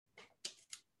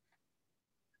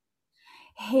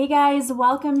Hey guys,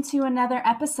 welcome to another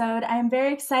episode. I'm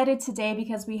very excited today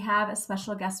because we have a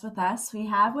special guest with us. We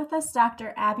have with us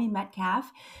Dr. Abby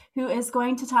Metcalf, who is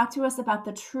going to talk to us about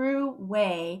the true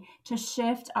way to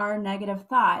shift our negative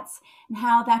thoughts and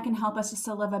how that can help us just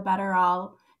to live a better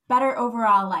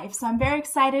overall life. So I'm very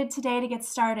excited today to get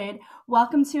started.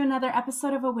 Welcome to another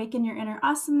episode of Awaken Your Inner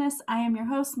Awesomeness. I am your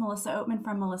host, Melissa Oatman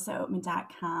from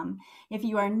melissaoatman.com. If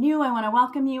you are new, I want to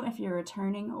welcome you. If you're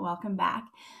returning, welcome back.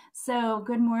 So,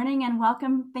 good morning and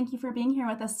welcome. Thank you for being here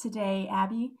with us today,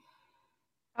 Abby.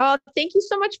 Oh, thank you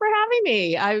so much for having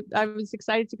me. I was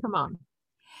excited to come on.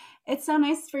 It's so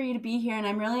nice for you to be here, and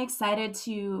I'm really excited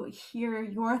to hear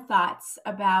your thoughts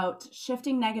about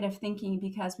shifting negative thinking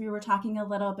because we were talking a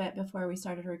little bit before we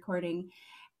started recording,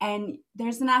 and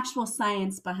there's an actual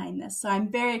science behind this. So,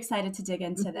 I'm very excited to dig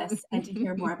into this and to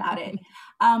hear more about it.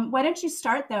 Why don't you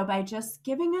start, though, by just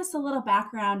giving us a little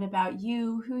background about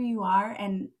you, who you are,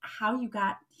 and how you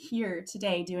got here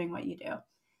today doing what you do?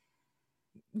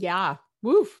 Yeah.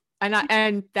 Woof.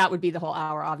 And that would be the whole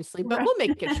hour, obviously, but Right. we'll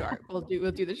make it short. We'll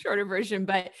do the shorter version.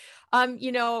 But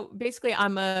basically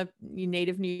I'm a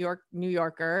native New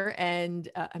Yorker, and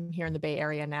I'm here in the Bay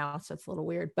Area now, so it's a little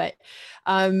weird. But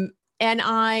and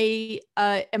I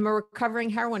am a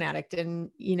recovering heroin addict. And,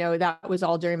 that was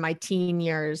all during my teen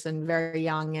years and very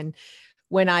young. And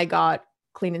when I got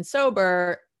clean and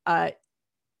sober,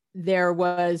 there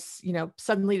was,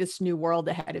 suddenly this new world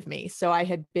ahead of me. So I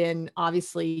had been,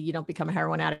 obviously, you don't become a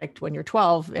heroin addict when you're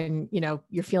 12 and,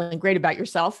 you're feeling great about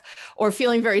yourself or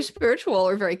feeling very spiritual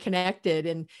or very connected.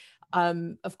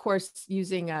 And of course,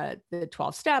 using the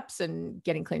 12 steps and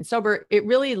getting clean and sober, it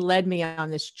really led me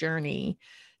on this journey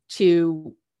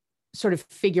to sort of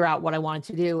figure out what I wanted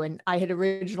to do. And I had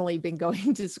originally been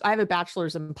going to, I have a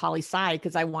bachelor's in poli-sci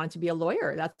because I wanted to be a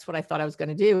lawyer. That's what I thought I was going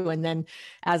to do. And then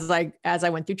as I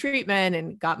went through treatment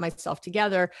and got myself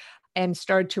together and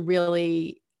started to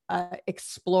really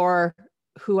explore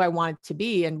who I wanted to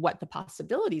be and what the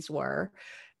possibilities were,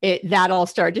 that all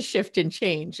started to shift and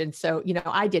change. And so,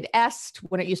 I did EST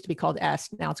when it used to be called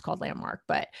EST. Now it's called Landmark,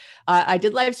 but I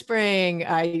did LifeSpring.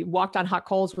 I walked on hot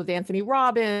coals with Anthony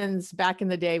Robbins back in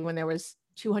the day when there was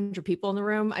 200 people in the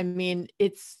room. I mean,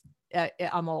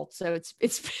 I'm old, so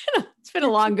it's been a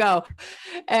long go.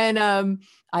 And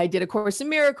I did A Course in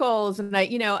Miracles, and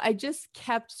I just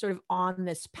kept sort of on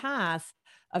this path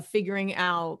of figuring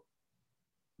out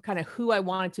kind of who I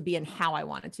wanted to be and how I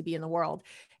wanted to be in the world.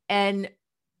 And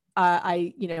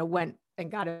I, went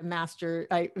and got a master.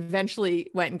 I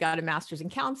eventually went and got a master's in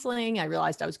counseling. I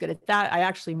realized I was good at that. I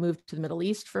actually moved to the Middle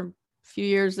East for a few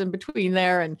years in between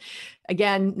there. And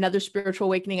again, another spiritual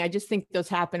awakening. I just think those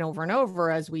happen over and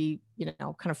over as we,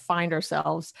 kind of find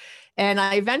ourselves. And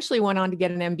I eventually went on to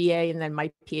get an MBA, and then my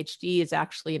PhD is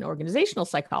actually in organizational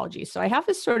psychology. So I have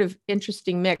this sort of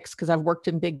interesting mix because I've worked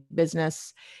in big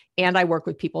business and I work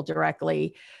with people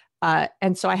directly.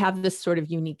 And so I have this sort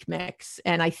of unique mix.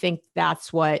 And I think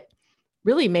that's what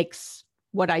really makes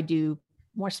what I do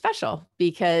more special,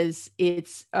 because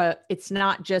it's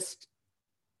not just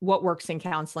what works in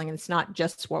counseling, and it's not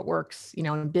just what works,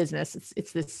 in business.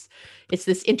 It's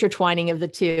this intertwining of the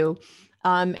two.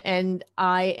 And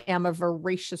I am a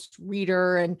voracious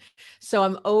reader. And so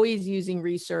I'm always using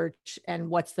research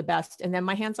and what's the best, and then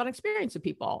my hands-on experience with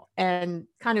people, and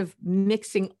kind of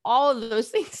mixing all of those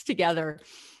things together.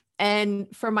 And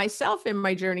for myself, in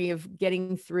my journey of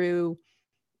getting through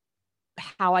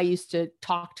how I used to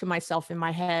talk to myself in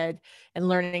my head and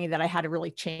learning that I had to really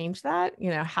change that,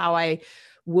 how I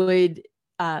would,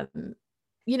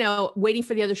 waiting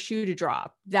for the other shoe to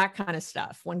drop, that kind of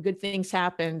stuff. When good things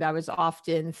happened, I was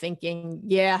often thinking,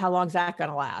 yeah, how long's that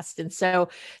going to last? And so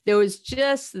there was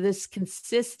just this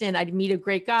consistent, I'd meet a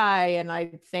great guy and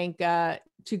I'd think,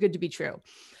 too good to be true.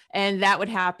 And that would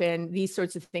happen. These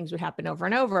sorts of things would happen over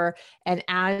and over. And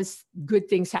as good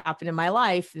things happened in my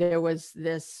life, there was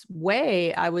this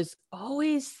way I was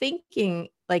always thinking,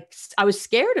 like, I was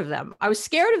scared of them. I was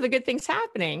scared of the good things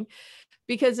happening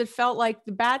because it felt like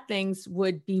the bad things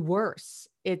would be worse.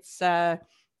 I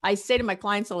say to my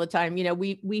clients all the time,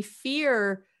 we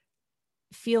fear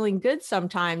feeling good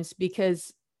sometimes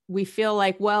because we feel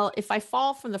like, well, if I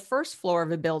fall from the first floor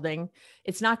of a building,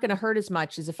 it's not going to hurt as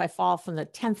much as if I fall from the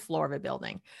 10th floor of a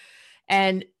building.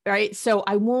 And right. So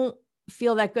I won't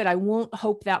feel that good. I won't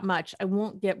hope that much. I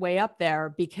won't get way up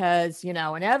there because,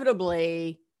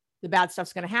 inevitably the bad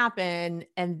stuff's going to happen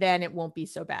and then it won't be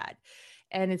so bad.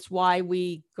 And it's why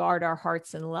we guard our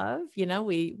hearts in love.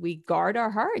 We guard our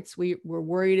hearts. We're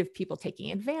worried of people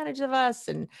taking advantage of us,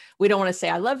 and we don't want to say,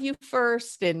 I love you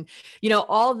first. And,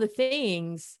 all the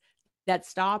things that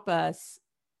stop us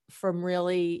from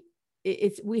really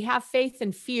we have faith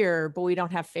and fear, but we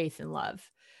don't have faith and love.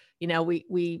 You know,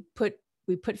 we put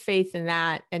faith in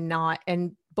that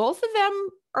and both of them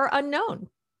are unknown,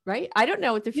 right? I don't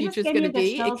know what the You just future is gave going me to the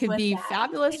be. It chills could with be that.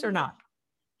 fabulous or not.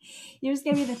 You just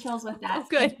gave me the chills with Oh, that.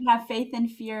 good. You have faith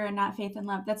and fear and not faith and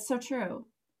love. That's so true.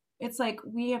 It's like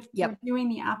we're doing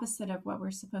the opposite of what we're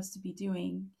supposed to be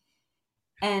doing.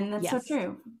 And that's so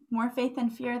true. More faith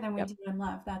and fear than we do in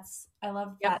love. I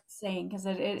love that saying, because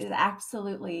it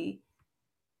absolutely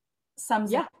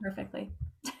sums it up perfectly.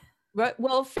 Right.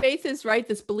 Well, faith is right.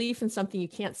 This belief in something you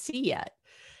can't see yet.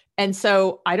 And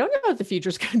so I don't know if the future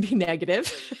is going to be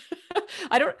negative.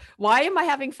 Why am I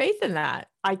having faith in that?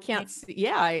 I can't see.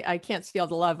 I can't see all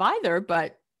the love either,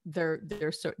 but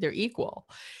they're equal.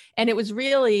 And it was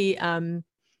really, and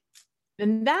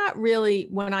that really,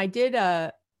 when I did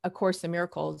a Course in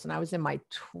Miracles, and I was in my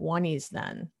 20s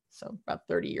then, so about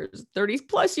 30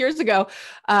 plus years ago,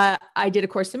 I did a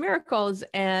Course in Miracles.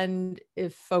 And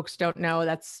if folks don't know,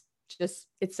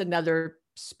 it's another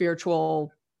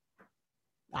spiritual,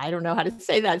 I don't know how to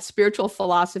say that, spiritual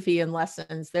philosophy and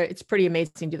lessons there. It's pretty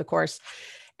amazing to do the course.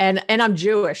 And I'm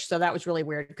Jewish, so that was really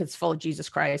weird because it's full of Jesus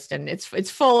Christ and it's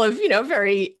full of,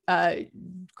 very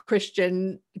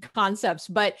Christian concepts,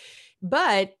 but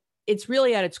it's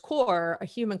really at its core a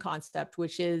human concept,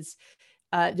 which is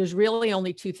there's really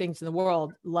only two things in the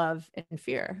world: love and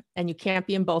fear, and you can't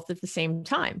be in both at the same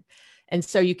time. And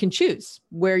so you can choose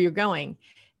where you're going.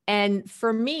 And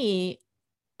for me,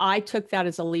 I took that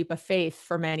as a leap of faith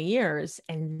for many years.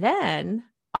 And then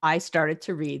I started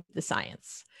to read the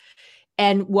science.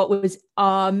 And what was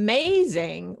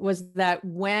amazing was that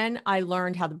when I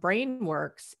learned how the brain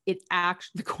works,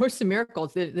 the Course in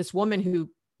Miracles, this woman who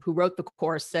wrote the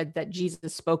course said that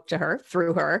Jesus spoke to her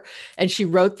through her, and she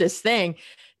wrote this thing.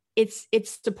 It's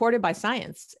supported by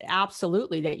science,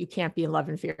 absolutely, that you can't be in love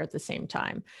and fear at the same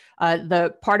time.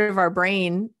 The part of our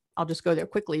brain, I'll just go there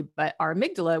quickly, but our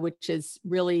amygdala, which is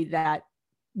really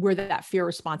where that fear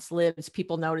response lives,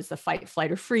 people know it as the fight,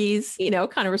 flight, or freeze,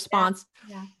 kind of response.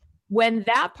 Yeah. When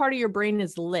that part of your brain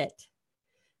is lit,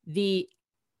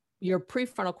 your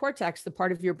prefrontal cortex, the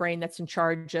part of your brain that's in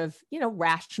charge of,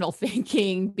 rational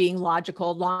thinking, being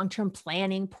logical, long-term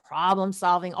planning, problem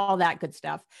solving, all that good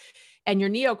stuff. And your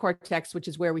neocortex, which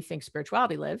is where we think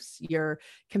spirituality lives, your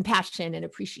compassion and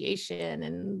appreciation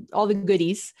and all the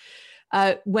goodies.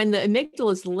 When the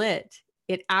amygdala is lit,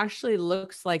 it actually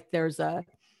looks like there's a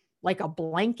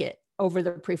blanket over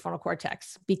the prefrontal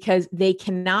cortex, because they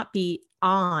cannot be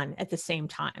on at the same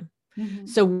time. Mm-hmm.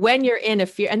 So when you're in a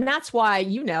fear, and that's why,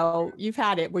 you've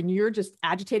had it when you're just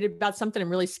agitated about something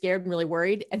and really scared and really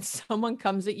worried, and someone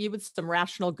comes at you with some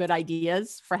rational, good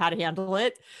ideas for how to handle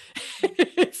it.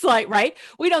 It's like, right.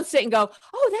 We don't sit and go,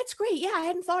 oh, that's great. Yeah, I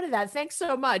hadn't thought of that. Thanks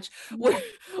so much.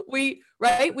 We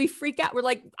freak out. We're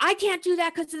like, I can't do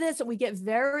that because of this. And we get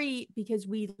because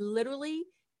we literally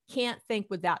can't think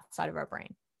with that side of our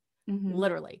brain,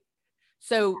 literally.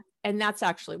 So, and that's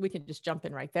actually, we can just jump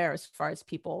in right there as far as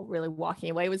people really walking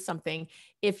away with something.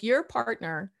 If your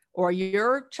partner or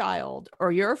your child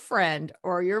or your friend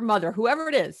or your mother, whoever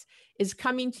it is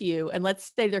coming to you, and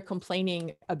let's say they're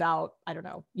complaining about, I don't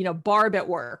know, Barb at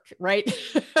work, right?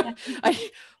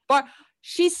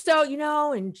 She's so,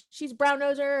 and she's brown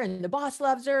noser and the boss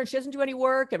loves her and she doesn't do any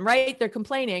work, and right, they're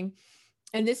complaining.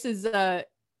 And this is a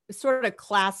sort of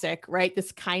classic, right?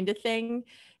 This kind of thing.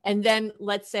 And then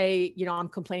let's say, I'm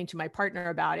complaining to my partner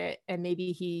about it. And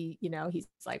maybe he's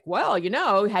like, well,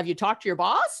 have you talked to your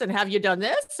boss, and have you done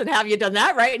this, and have you done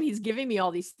that? Right. And he's giving me all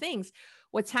these things.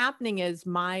 What's happening is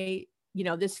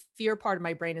this fear part of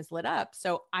my brain is lit up.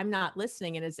 So I'm not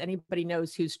listening. And as anybody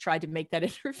knows who's tried to make that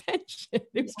intervention,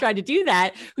 who's tried to do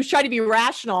that, who's tried to be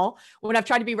rational, when I've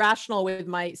tried to be rational with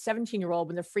my 17-year-old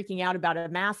when they're freaking out about a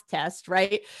math test,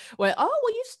 right? Well,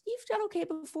 you've done okay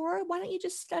before. Why don't you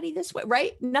just study this way?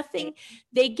 Right? Nothing.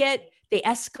 They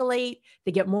escalate,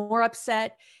 they get more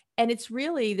upset. And it's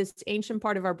really this ancient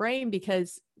part of our brain,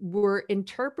 because we're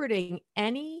interpreting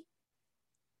any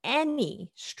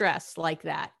stress like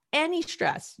that. Any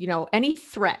stress, any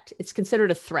threat, it's considered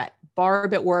a threat.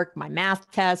 Barb at work, my math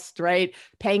test, right?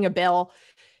 Paying a bill.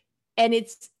 And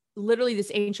it's literally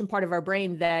this ancient part of our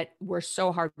brain that we're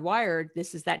so hardwired.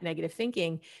 This is that negative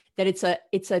thinking, that it's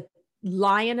a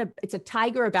lion, it's a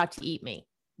tiger about to eat me,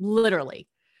 literally.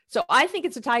 So I think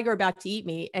it's a tiger about to eat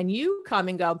me, and you come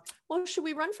and go, well, should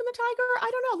we run from the tiger? I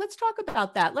don't know. Let's talk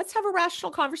about that. Let's have a rational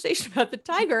conversation about the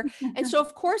tiger. And so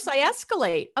of course I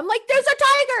escalate. I'm like, there's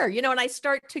a tiger, and I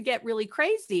start to get really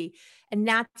crazy. And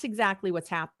that's exactly what's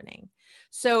happening.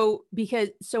 So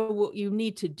what you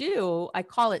need to do, I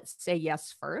call it say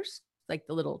yes first, like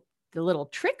the little the little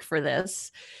trick for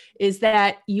this is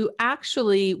that you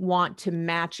actually want to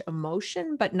match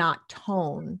emotion, but not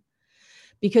tone.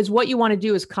 Because what you want to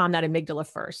do is calm that amygdala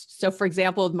first. So for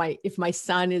example, if my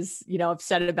son is,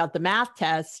 upset about the math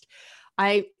test,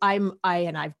 and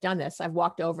I've done this, I've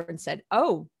walked over and said,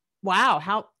 "Oh, wow,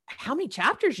 how many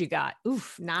chapters you got?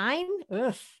 Oof, 9?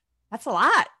 Ugh, that's a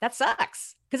lot. That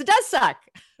sucks." Because it does suck.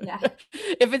 Yeah.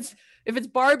 If it's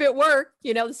Barb at work,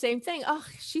 the same thing. "Oh,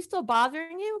 she's still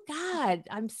bothering you? God,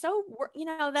 I'm so,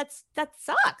 that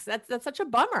sucks. That's such a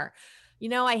bummer.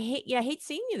 I hate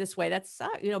seeing you this way. That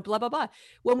sucks, blah, blah, blah."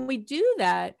 When we do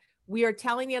that, we are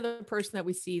telling the other person that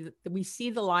we see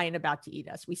the lion about to eat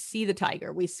us. We see the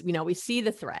tiger. We see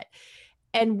the threat.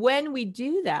 And when we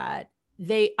do that,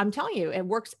 I'm telling you, it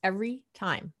works every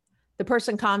time. The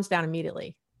person calms down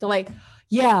immediately. They're like,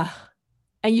 "Yeah."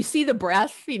 And you see the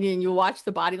breath and you watch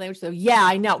the body language. So, "Yeah,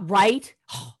 I know. Right."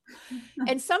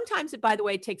 And sometimes by the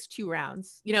way, it takes 2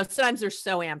 rounds. Sometimes they're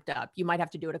so amped up. You might have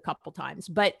to do it a couple times,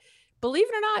 but believe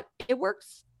it or not, it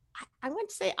works. I'm going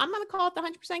to call it the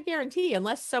 100% guarantee,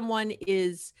 unless someone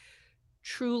is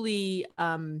truly,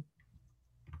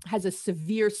 has a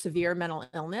severe mental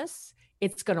illness,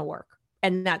 it's going to work.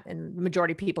 And the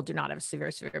majority of people do not have a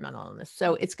severe mental illness.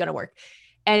 So it's going to work.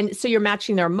 And so you're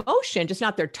matching their emotion, just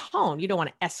not their tone. You don't want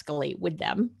to escalate with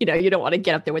them. You don't want to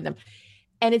get up there with them.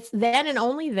 And it's then and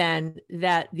only then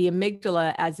that the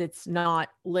amygdala, as it's not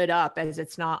lit up, as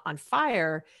it's not on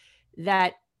fire,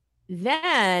 that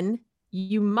then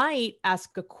you might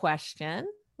ask a question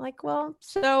like, "Well,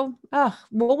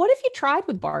 what if you tried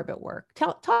with Barb at work?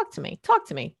 Talk to me.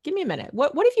 Give me a minute.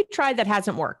 What if you tried that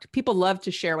hasn't worked?" People love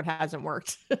to share what hasn't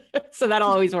worked. So that'll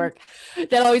always work.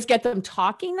 That'll always get them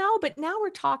talking now, but now we're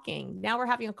talking. Now we're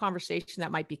having a conversation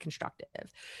that might be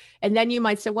constructive. And then you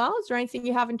might say, "Well, is there anything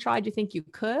you haven't tried you think you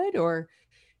could? Or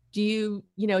do you,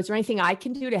 is there anything I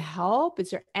can do to help?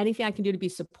 Is there anything I can do to be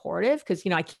supportive? Because,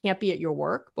 I can't be at your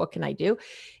work. What can I do?"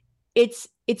 It's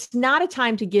not a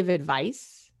time to give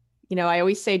advice. I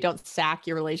always say, don't sack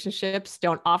your relationships.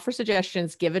 Don't offer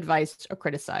suggestions, give advice, or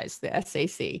criticize, the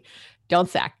SAC. Don't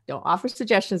sack, don't offer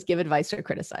suggestions, give advice, or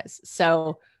criticize.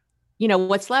 So,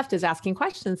 what's left is asking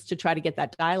questions to try to get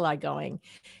that dialogue going.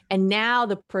 And now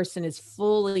the person is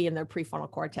fully in their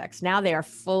prefrontal cortex. Now they are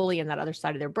fully in that other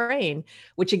side of their brain,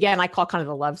 which again, I call kind of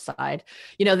the love side.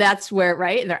 That's where,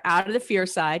 right? And they're out of the fear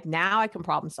side. Now I can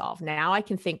problem solve. Now I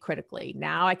can think critically.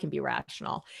 Now I can be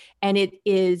rational. And it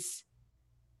is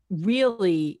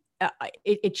really,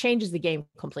 it changes the game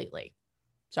completely.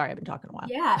 Sorry, I've been talking a while.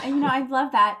 Yeah. And, I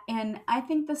love that. And I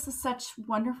think this is such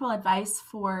wonderful advice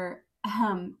for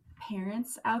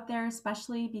parents out there,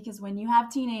 especially because when you have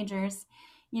teenagers,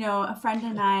 a friend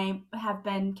and I have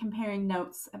been comparing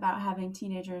notes about having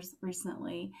teenagers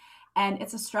recently. And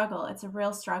it's a struggle. It's a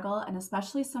real struggle. And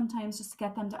especially sometimes just to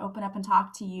get them to open up and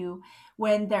talk to you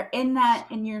when they're in that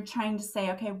and you're trying to say,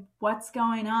 "Okay, what's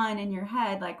going on in your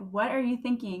head? Like, what are you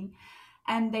thinking?"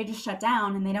 And they just shut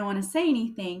down and they don't want to say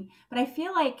anything. But I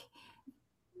feel like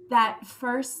that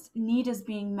first need is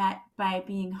being met by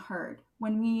being heard.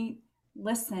 When we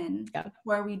listen, Yeah.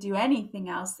 where we do anything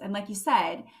else, and like you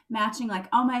said, matching like,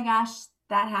 "Oh my gosh,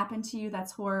 that happened to you.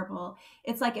 That's horrible."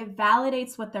 It's like it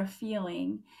validates what they're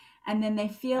feeling. And then they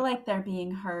feel like they're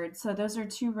being heard. So those are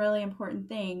 2 really important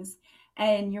things.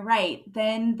 And you're right.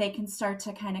 Then they can start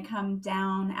to kind of come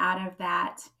down out of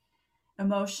that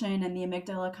emotion and the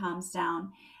amygdala calms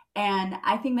down. And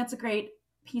I think that's a great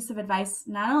piece of advice,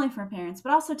 not only for parents,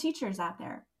 but also teachers out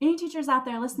there. Any teachers out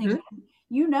there listening,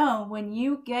 Mm-hmm. When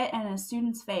you get in a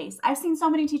student's face, I've seen so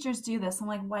many teachers do this. I'm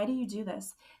like, why do you do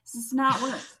this? This does not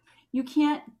work. You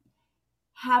can't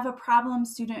have a problem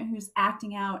student who's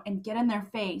acting out and get in their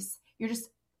face. You're just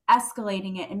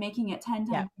escalating it and making it 10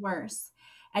 times worse.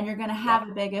 And you're going to have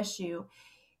a big issue.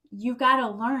 You've got to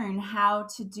learn how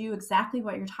to do exactly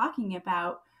what you're talking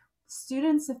about.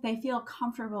 Students, if they feel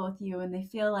comfortable with you and they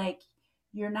feel like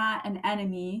you're not an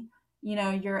enemy,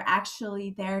 you're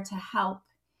actually there to help,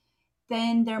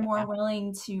 then they're more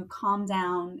willing to calm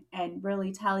down and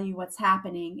really tell you what's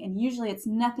happening. And usually it's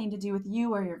nothing to do with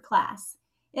you or your class.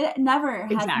 It never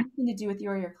has anything to do with you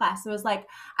or your class. It was like,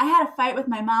 I had a fight with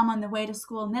my mom on the way to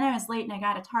school, and then I was late and I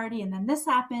got a tardy, and then this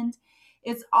happened.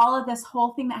 It's all of this whole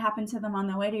thing that happened to them on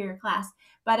the way to your class,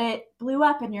 but it blew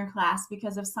up in your class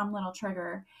because of some little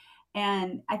trigger.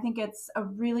 And I think it's a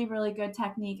really, really good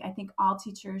technique. I think all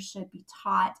teachers should be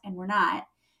taught, and we're not,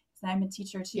 because I'm a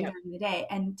teacher too during the day,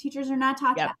 and teachers are not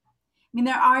taught that. I mean,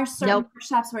 there are certain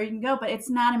workshops where you can go, but it's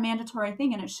not a mandatory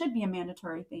thing, and it should be a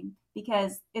mandatory thing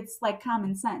because it's like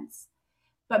common sense.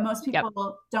 But most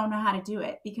people don't know how to do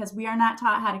it because we are not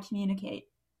taught how to communicate.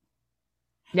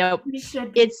 Nope. We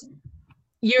should. It's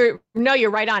you're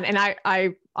right on.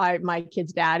 And my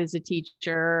kid's dad is a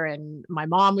teacher, and my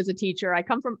mom was a teacher. I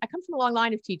come from a long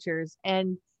line of teachers,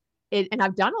 and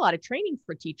I've done a lot of training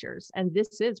for teachers, and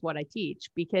this is what I teach.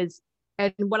 Because,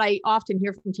 and what I often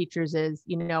hear from teachers is,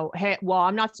 hey, well,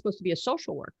 I'm not supposed to be a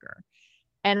social worker.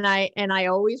 And I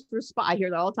always respond, I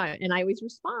hear that all the time. And I always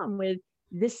respond with,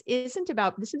 this is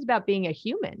about being a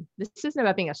human. This isn't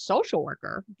about being a social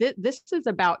worker. This is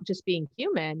about just being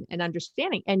human and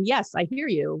understanding. And yes, I hear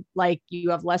you. Like, you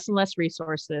have less and less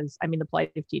resources. I mean, the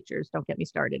plight of teachers, don't get me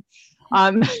started.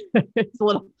 It's a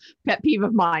little pet peeve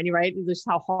of mine, right? Just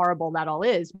how horrible that all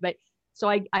is. But so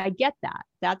I get that.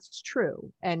 That's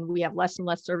true. And we have less and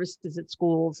less services at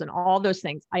schools and all those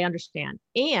things. I understand.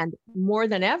 And more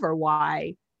than ever,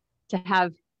 why to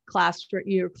have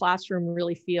your classroom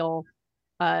really feel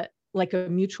like a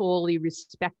mutually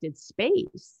respected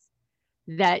space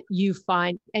that you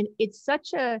find. And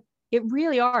it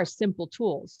really are simple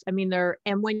tools. I mean,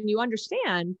 and when you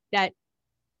understand that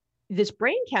this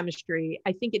brain chemistry,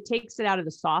 I think it takes it out of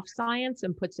the soft science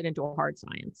and puts it into a hard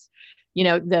science.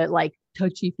 The like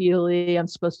touchy feely, I'm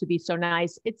supposed to be so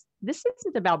nice. This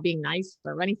isn't about being nice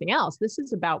or anything else. This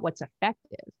is about what's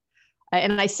effective.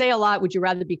 And I say a lot, would you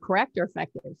rather be correct or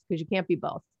effective? Because you can't be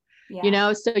both.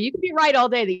 Yeah. So you can be right all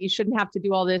day that you shouldn't have to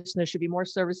do all this, and there should be more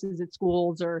services at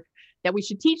schools, or that we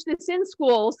should teach this in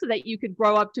schools so that you could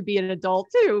grow up to be an adult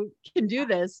who can do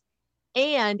this.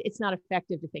 And it's not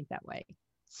effective to think that way.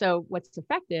 So what's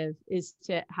effective is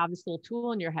to have this little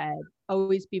tool in your head,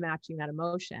 always be matching that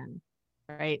emotion,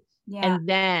 right? Yeah.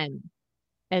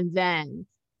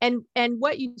 And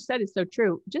what you said is so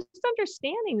true. Just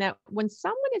understanding that when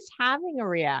someone is having a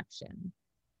reaction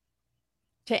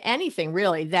to anything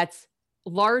really that's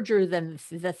larger than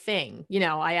the thing,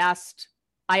 I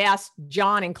asked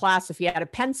John in class if he had a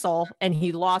pencil and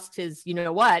he lost his,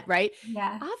 right?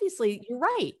 Yeah. Obviously, you're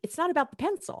right. It's not about the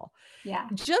pencil. Yeah.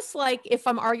 Just like if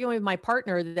I'm arguing with my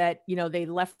partner that, they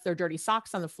left their dirty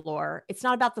socks on the floor, it's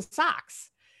not about the socks.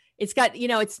 It's got,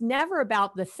 it's never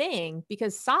about the thing,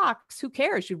 because socks, who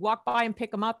cares? You'd walk by and pick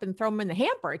them up and throw them in the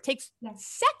hamper. It takes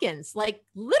seconds, like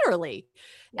literally,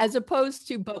 as opposed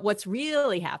to, but what's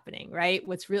really happening, right?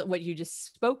 What you just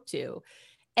spoke to.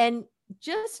 And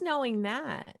just knowing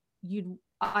that,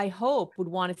 I hope, would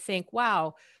want to think,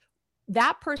 wow,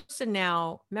 that person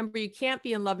now, remember, you can't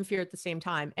be in love and fear at the same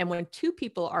time. And when two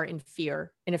people are in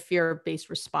a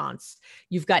fear-based response,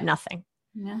 you've got nothing.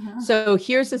 Uh-huh. So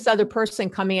here's this other person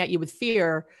coming at you with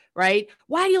fear, right?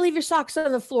 Why do you leave your socks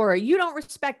on the floor? You don't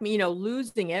respect me,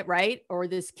 losing it, right? Or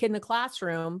this kid in the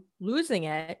classroom losing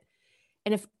it.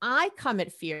 And if I come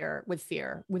at fear,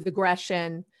 with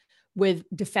aggression, with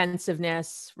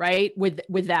defensiveness, right?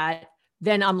 With that,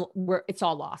 then it's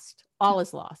all lost. All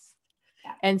is lost.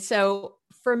 Yeah. And so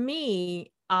for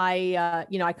me,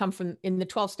 I come from, in the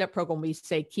 12-step program, we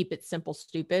say, keep it simple,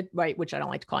 stupid, right? Which I don't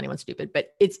like to call anyone stupid,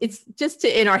 but it's just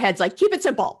in our heads, like, keep it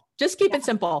simple, just keep it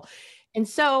simple. And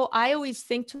so I always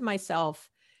think to myself,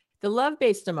 the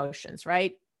love-based emotions,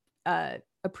 right?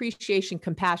 Appreciation,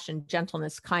 compassion,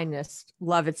 gentleness, kindness,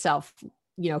 love itself,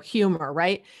 humor,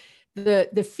 right?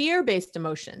 The fear-based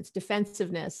emotions,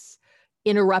 defensiveness,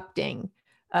 interrupting,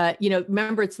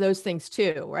 remember, it's those things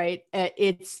too, right?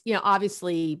 It's,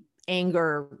 obviously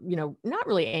anger, not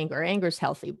really anger is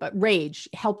healthy, but rage,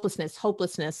 helplessness,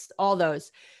 hopelessness, all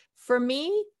those. For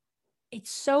me,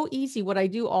 it's so easy. What I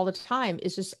do all the time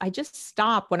is I just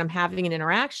stop when I'm having an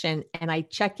interaction and I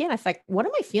check in. I think, what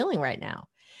am I feeling right now?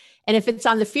 And if it's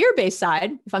on the fear-based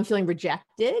side, if I'm feeling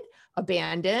rejected,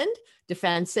 abandoned,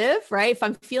 defensive, right? If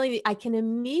I'm feeling, I can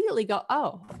immediately go,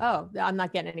 oh, I'm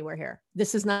not getting anywhere here.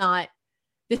 This is not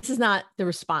the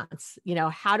response.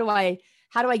 How do I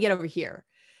get over here?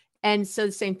 And so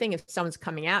the same thing, if someone's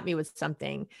coming at me with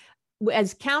something,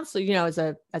 as counselor, as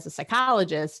a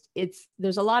psychologist,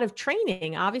 there's a lot of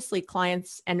training, obviously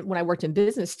clients. And when I worked in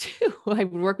business too, I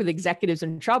would work with executives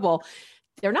in trouble.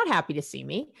 They're not happy to see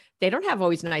me. They don't have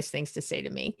always nice things to say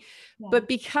to me, but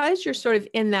because you're sort of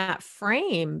in that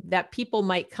frame that people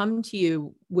might come to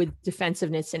you with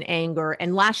defensiveness and anger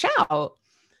and lash out,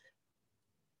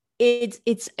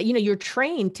 it's you're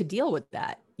trained to deal with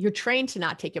that. You're trained to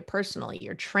not take it personally.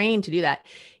 You're trained to do that.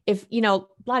 If, a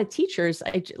lot of teachers,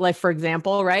 like, for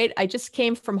example, right? I just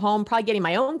came from home, probably getting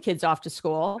my own kids off to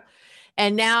school.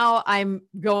 And now I'm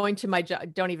going to my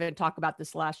job. Don't even talk about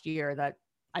this last year, that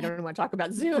I don't want to talk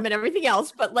about Zoom and everything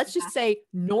else, but let's just say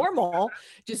normal,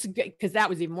 just because that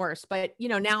was even worse. But,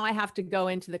 now I have to go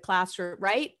into the classroom,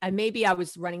 right? And maybe I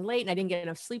was running late and I didn't get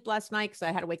enough sleep last night because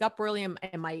I had to wake up early and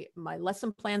my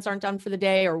lesson plans aren't done for the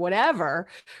day or whatever,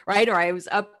 right? Or I was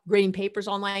up grading papers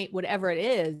all night, whatever it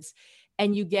is.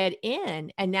 And you get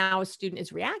in and now a student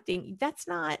is reacting. That's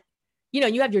not,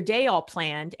 you have your day all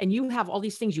planned and you have all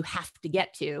these things you have to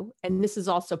get to. And this is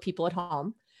also people at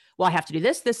home. Well, I have to do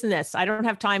this, this, and this. I don't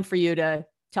have time for you to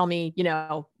tell me,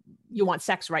 you want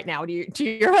sex right now to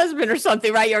your husband or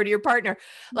something, right? Or to your partner.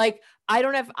 Like, I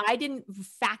didn't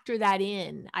factor that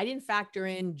in. I didn't factor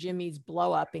in Jimmy's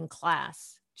blow up in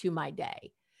class to my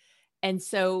day. And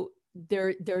so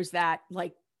there's that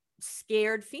like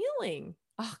scared feeling.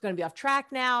 Oh, going to be off track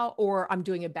now, or I'm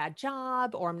doing a bad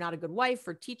job, or I'm not a good wife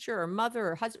or teacher or mother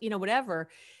or husband, whatever.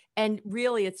 And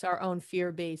really it's our own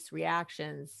fear-based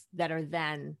reactions that are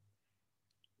then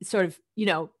sort of,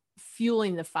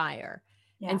 fueling the fire.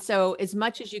 Yeah. And so as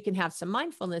much as you can have some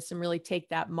mindfulness and really take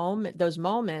those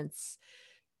moments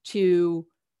to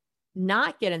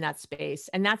not get in that space.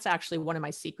 And that's actually one of my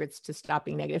secrets to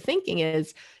stopping negative thinking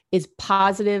is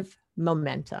positive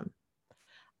momentum.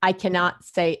 I cannot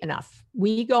say enough.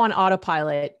 We go on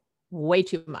autopilot way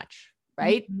too much,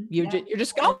 right? Mm-hmm. You're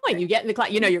just going, you get in the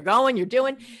class, you're going, you're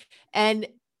doing, and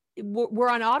we're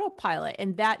on autopilot.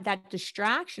 And that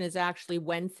distraction is actually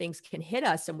when things can hit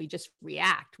us and we just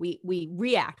react. We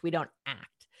react, we don't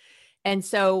act. And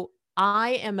so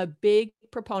I am a big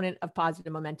proponent of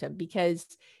positive momentum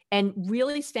and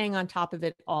really staying on top of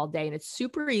it all day. And it's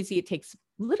super easy. It takes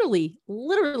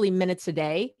literally minutes a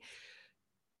day.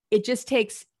 It just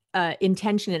takes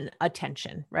intention and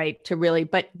attention, right?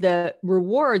 But the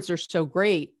rewards are so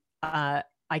great.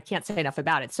 I can't say enough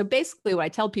about it. So basically what I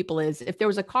tell people is if there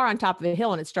was a car on top of a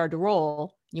hill and it started to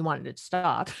roll, you wanted it to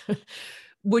stop,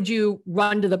 would you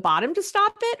run to the bottom to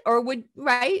stop it? Or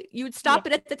you would stop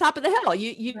it at the top of the hill.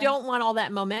 You don't want all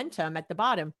that momentum at the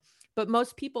bottom, but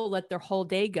most people let their whole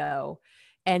day go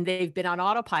and they've been on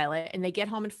autopilot and they get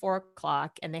home at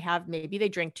 4:00 and maybe they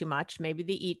drink too much. Maybe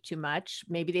they eat too much.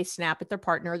 Maybe they snap at their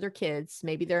partner or their kids.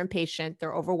 Maybe they're impatient.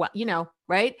 They're overwhelmed,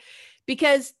 right?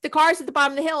 Because the car's at the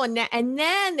bottom of the hill and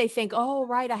then they think, oh,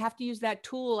 right, I have to use that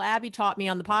tool Abby taught me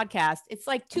on the podcast. It's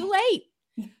like too late.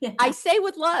 Yeah. I say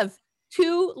with love,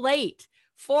 too late.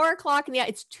 4:00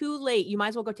 it's too late. You might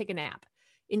as well go take a nap.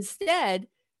 Instead,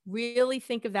 really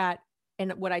think of that.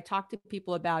 And what I talk to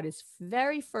people about is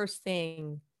very first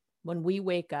thing when we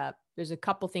wake up, there's a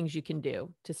couple things you can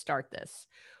do to start this.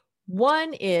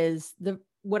 One is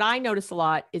what I notice a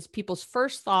lot is people's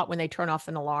first thought when they turn off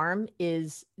an alarm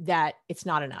is that it's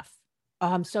not enough.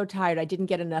 Oh, I'm so tired. I didn't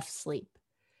get enough sleep.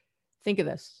 Think of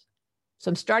this. So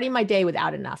I'm starting my day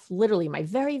without enough. Literally my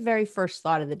very, very first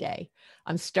thought of the day.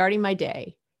 I'm starting my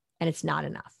day and it's not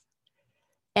enough.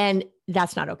 And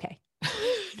that's not okay.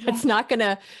 That's not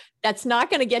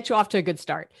going to get you off to a good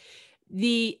start.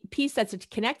 The piece that's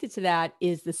connected to that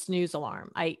is the snooze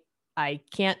alarm. I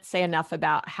can't say enough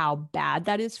about how bad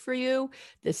that is for you.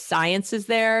 The science is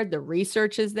there. The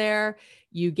research is there.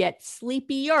 You get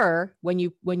sleepier when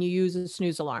you use a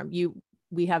snooze alarm.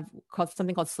 We have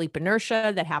something called sleep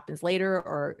inertia that happens later,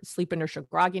 or sleep inertia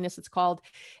grogginess it's called.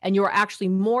 And you're actually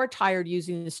more tired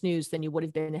using the snooze than you would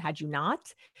have been had you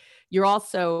not. You're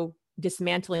also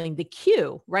dismantling the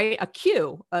cue, right? A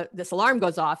cue, this alarm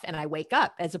goes off and I wake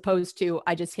up, as opposed to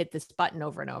I just hit this button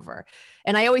over and over.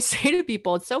 And I always say to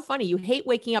people, it's so funny. You hate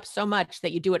waking up so much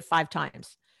that you do it 5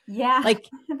 times. Yeah. Like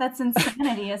that's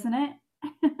insanity, isn't it?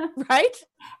 Right?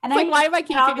 And why do I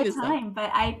keep doing this time? But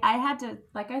I had to,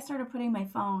 I started putting my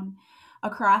phone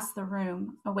across the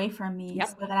room away from me,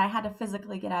 so that I had to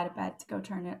physically get out of bed to go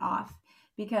turn it off,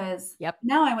 because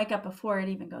now I wake up before it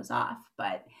even goes off.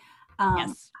 But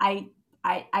I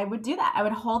would do that. I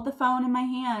would hold the phone in my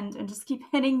hand and just keep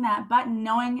hitting that button,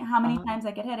 knowing how many times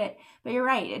I could hit it. But you're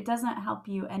right. It doesn't help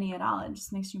you any at all. It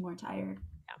just makes you more tired.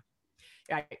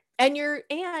 Yeah. Right. And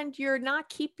you're not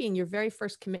keeping your very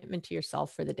first commitment to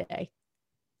yourself for the day.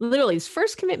 Literally, this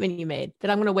first commitment you made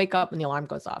that I'm going to wake up when the alarm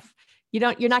goes off.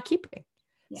 You're not keeping.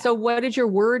 Yeah. So what did your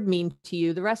word mean to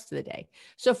you the rest of the day?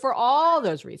 So for all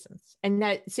those reasons, and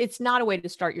that it's not a way to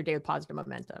start your day with positive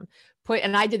momentum.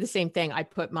 And I did the same thing. I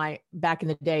put my, back in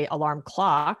the day, alarm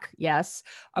clock,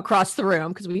 across the room,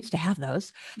 because we used to have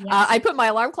those. Yes. I put my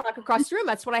alarm clock across the room.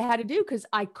 That's what I had to do, because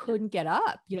I couldn't get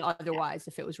up, otherwise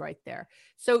if it was right there.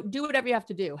 So do whatever you have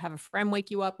to do. Have a friend wake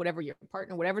you up, whatever your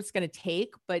partner, whatever it's going to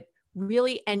take, but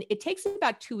really, and it takes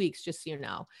about 2 weeks, just so you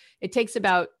know. It takes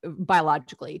about,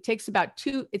 biologically, it takes about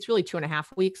it's really 2.5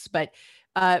 weeks, but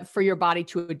for your body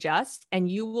to adjust, and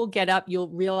you will get up, you'll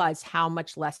realize how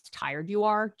much less tired you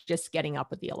are just getting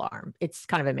up with the alarm. It's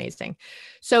kind of amazing.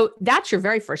 So that's your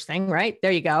very first thing, right?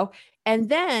 There you go. And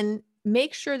then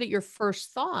make sure that your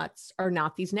first thoughts are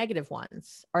not these negative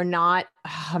ones, are not,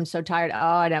 "Oh, I'm so tired. Oh,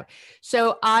 I don't."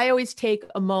 So I always take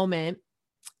a moment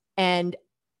and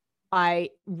I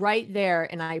right there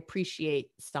and I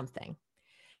appreciate something.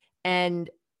 And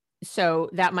so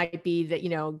that might be that,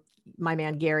 my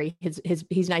man Gary,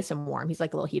 he's nice and warm. He's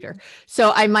like a little heater.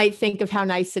 So I might think of how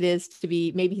nice it is to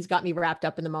be, maybe he's got me wrapped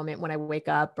up in the moment when I wake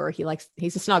up, or he's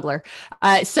a snuggler.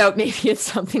 So maybe it's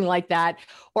something like that,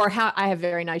 or how I have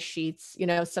very nice sheets.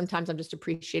 Sometimes I'm just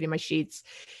appreciating my sheets.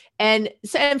 And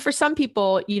so, and for some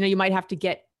people, you might have to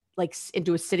get like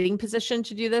into a sitting position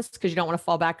to do this because you don't want to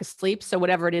fall back asleep. So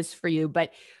whatever it is for you,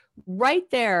 but right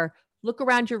there, look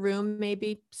around your room,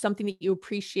 maybe something that you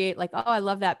appreciate, like, oh, I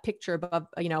love that picture above,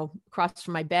 across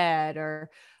from my bed,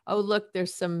 or, oh, look,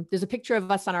 there's a picture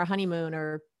of us on our honeymoon,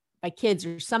 or my kids,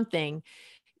 or something.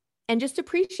 And just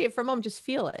appreciate for a moment, just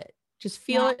feel it. Just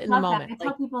feel it in the moment. I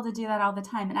tell people to do that all the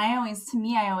time. And I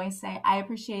always say, I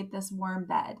appreciate this warm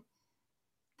bed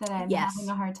that I'm having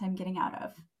a hard time getting out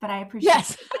of, but I appreciate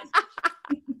it.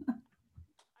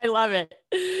 I love it.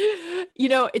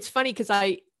 It's funny because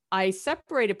I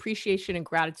separate appreciation and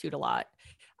gratitude a lot.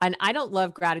 And I don't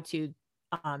love gratitude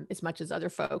as much as other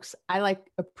folks. I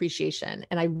like appreciation.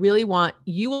 And I really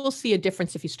you will see a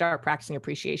difference if you start practicing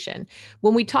appreciation.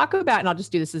 When we talk about, and I'll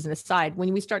just do this as an aside,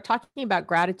 when we start talking about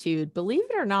gratitude, believe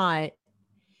it or not,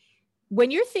 when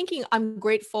you're thinking, I'm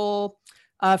grateful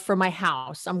for my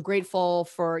house, I'm grateful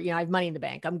for, I have money in the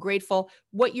bank, I'm grateful.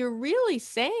 What you're really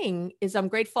saying is, I'm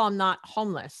grateful I'm not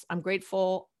homeless. I'm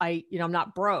grateful I'm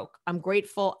not broke. I'm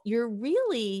grateful. You're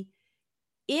really,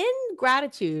 in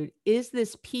gratitude is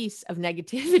this piece of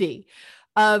negativity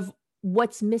of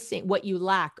what's missing, what you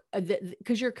lack,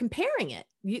 because you're comparing it.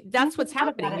 That's what's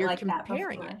happening. You're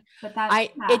comparing it. But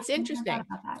it's interesting.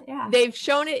 They've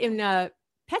shown it in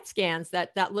PET scans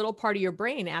that little part of your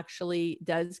brain actually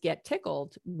does get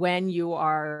tickled when you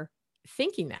are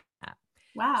thinking that.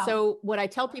 Wow. So what I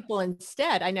tell people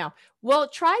instead, I know, well,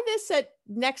 try this at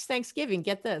next Thanksgiving.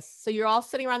 Get this. So you're all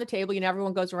sitting around the table,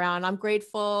 everyone goes around, I'm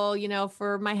grateful,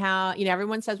 for my house,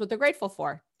 everyone says what they're grateful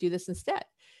for. Do this instead.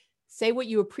 Say what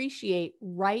you appreciate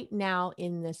right now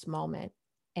in this moment,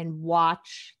 and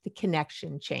watch the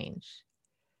connection change.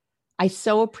 I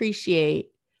so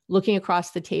appreciate looking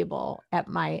across the table at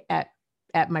my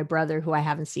brother, who I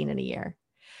haven't seen in a year.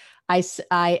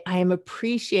 I am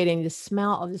appreciating the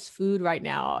smell of this food right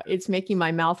now. It's making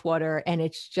my mouth water, and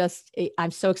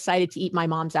I'm so excited to eat my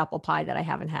mom's apple pie that I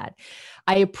haven't had.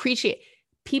 I appreciate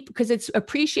people because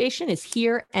appreciation is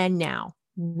here and now,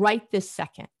 right this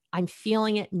second. I'm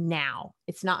feeling it now.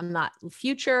 I'm not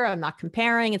future. I'm not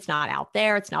comparing. It's not out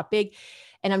there. It's not big.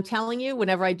 And I'm telling you,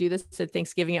 whenever I do this at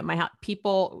Thanksgiving at my house,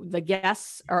 the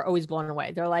guests are always blown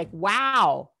away. They're like,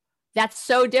 wow, that's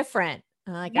so different.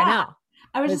 I'm like, I know.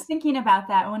 I was just thinking about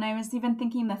that when I was even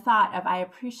thinking the thought of I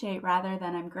appreciate rather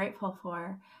than I'm grateful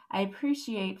for. I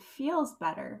appreciate feels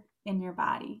better in your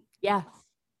body. Yeah.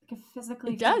 It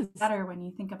physically feels better when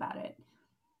you think about it.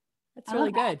 That's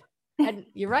really good. And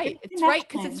you're right. It's right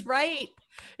because it's right.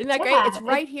 Isn't that great? It's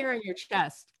right here in your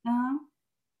chest.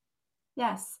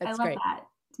 Yes, that's I love great. that.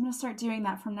 I'm going to start doing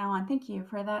that from now on. Thank you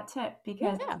for that tip,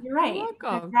 because you're right. You're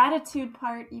welcome. The gratitude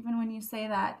part, even when you say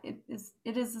that, it is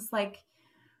this like,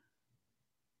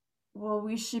 well,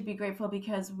 we should be grateful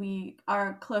because we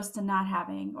are close to not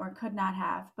having or could not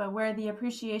have. But where the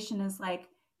appreciation is like,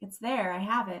 it's there, I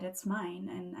have it, it's mine.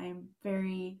 And I'm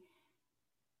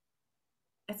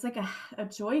it's like a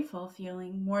joyful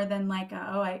feeling more than like,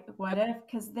 what if?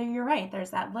 Because you're right. There's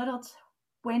that little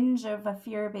twinge of a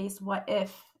fear-based what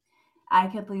if I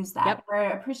could lose that. Yep.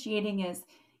 Where appreciating is,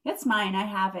 it's mine, I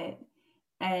have it,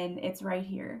 and it's right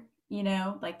here.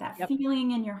 Like that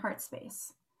feeling in your heart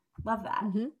space. Love that.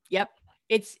 Mm-hmm. Yep.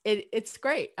 It's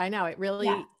great. I know it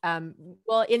really,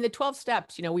 well, in the 12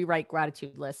 steps, we write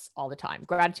gratitude lists all the time.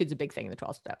 Gratitude's a big thing in the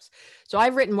 12 steps. So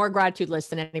I've written more gratitude lists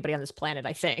than anybody on this planet,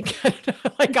 I think.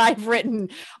 Like I've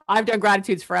done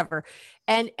gratitudes forever.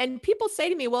 And people say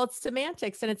to me, well, it's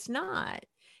semantics, and it's not.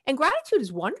 And gratitude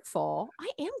is wonderful. I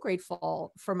am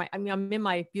grateful for I'm in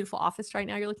my beautiful office right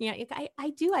now. You're looking at it.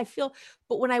 I feel,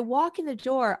 but when I walk in the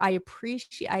door, I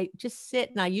just sit,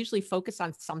 and I usually focus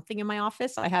on something in my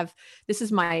office. This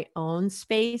is my own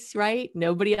space, right?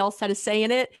 Nobody else had a say in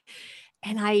it.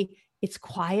 And it's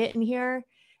quiet in here.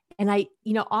 And I,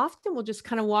 often will just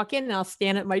kind of walk in and I'll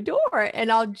stand at my door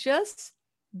and I'll just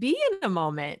be in a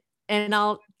moment and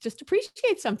I'll just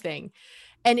appreciate something.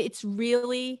 And it's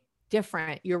really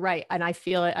different. You're right. And I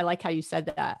feel it. I like how you said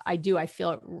that. I do. I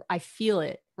feel it. I feel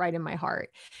it right in my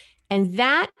heart. And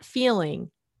that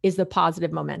feeling is the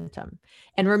positive momentum.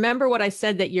 And remember what I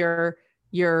said, that your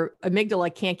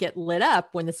amygdala can't get lit up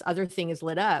when this other thing is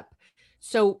lit up.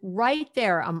 So right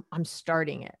there, I'm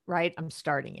starting it, right? I'm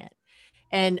starting it.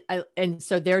 And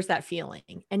so there's that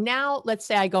feeling. And now let's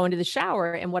say I go into the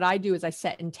shower, and what I do is I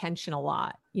set intention a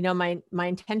lot. My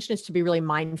intention is to be really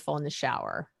mindful in the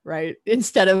shower, right?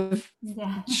 Instead of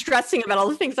stressing about all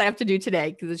the things I have to do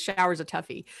today, because the shower's a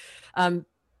toughie.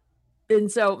 And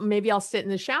so maybe I'll sit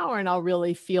in the shower and I'll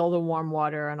really feel the warm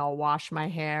water, and I'll wash my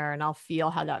hair and I'll feel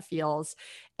how that feels.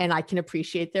 And I can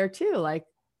appreciate there too. Like,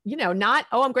 not,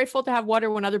 oh, I'm grateful to have water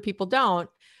when other people don't,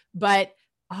 but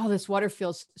oh, this water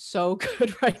feels so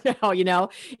good right now.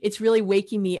 It's really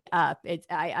waking me up.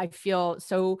 I feel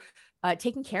so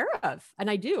taken care of. And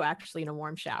I do actually in a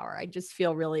warm shower. I just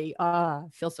feel really,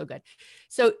 feel so good.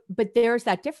 So, but there's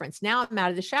that difference. Now I'm out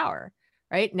of the shower,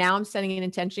 right? Now I'm setting an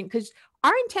intention, because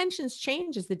our intentions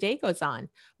change as the day goes on.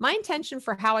 My intention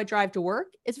for how I drive to work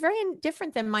is very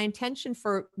different than my intention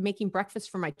for making breakfast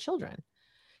for my children,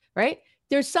 right?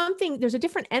 There's a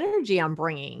different energy I'm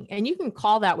bringing, and you can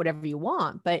call that whatever you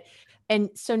want. And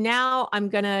so now I'm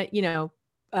going to,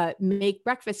 make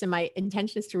breakfast, and my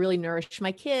intention is to really nourish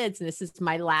my kids. And this is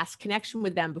my last connection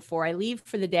with them before I leave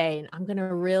for the day. And I'm going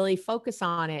to really focus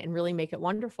on it and really make it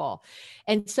wonderful.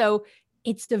 And so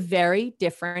it's the very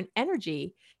different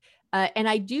energy. And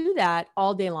I do that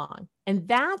all day long. And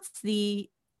that's the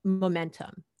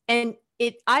momentum. And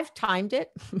I've timed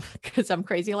it because I'm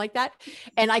crazy like that.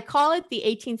 And I call it the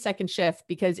 18-second shift,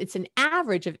 because it's an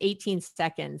average of 18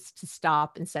 seconds to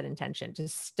stop and set intention, to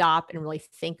stop and really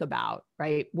think about,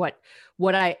 right,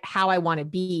 how I want to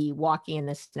be walking in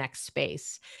this next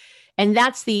space. And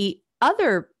that's the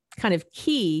other kind of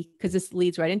key, because this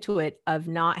leads right into it, of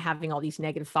not having all these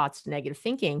negative thoughts, negative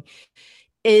thinking,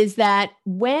 is that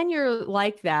when you're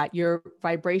like that, your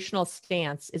vibrational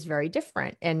stance is very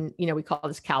different. And, we call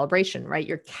this calibration, right?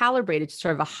 You're calibrated to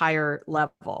sort of a higher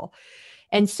level.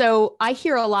 And so I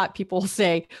hear a lot people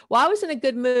say, well, I was in a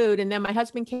good mood, and then my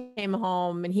husband came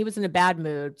home and he was in a bad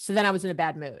mood. So then I was in a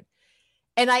bad mood.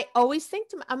 And I always think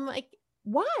to I'm like,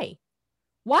 why?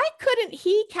 Why couldn't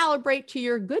he calibrate to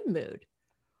your good mood?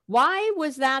 Why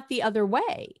was that the other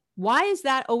way? Why is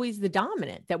that always the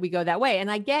dominant, that we go that way? And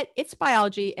I get it's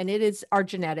biology and it is our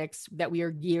genetics that we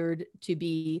are geared to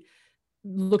be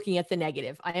looking at the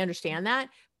negative. I understand that,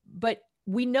 but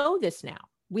we know this now.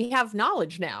 We have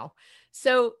knowledge now.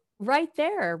 So right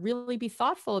there, really be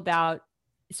thoughtful about,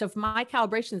 so if my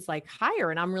calibration is like higher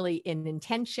and I'm really in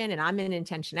intention and I'm in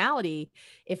intentionality,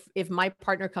 if my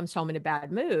partner comes home in a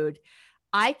bad mood,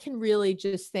 I can really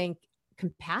just think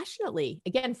compassionately,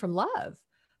 again, from love.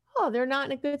 Oh, they're not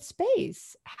in a good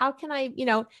space. How can I,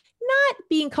 not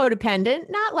being codependent,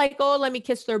 not like, oh, let me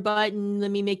kiss their butt and let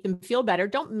me make them feel better.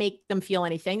 Don't make them feel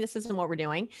anything. This isn't what we're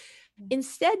doing.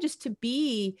 Instead, just to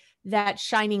be that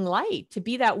shining light, to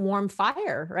be that warm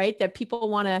fire, right? That people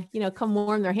want to, come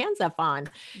warm their hands up on,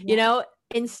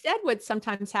 instead, what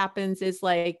sometimes happens is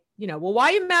like, well, why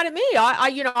are you mad at me?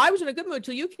 I was in a good mood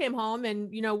till you came home,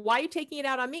 and, why are you taking it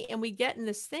out on me? And we get in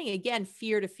this thing again,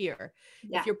 fear to fear.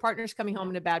 Yeah. If your partner's coming home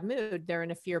in a bad mood, they're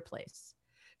in a fear place.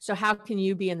 So how can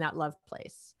you be in that love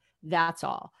place? That's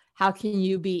all. How can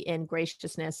you be in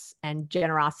graciousness and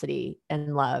generosity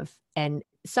and love? And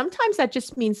sometimes that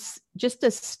just means just a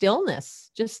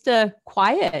stillness, just a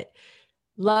quiet,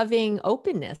 loving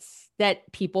openness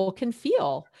that people can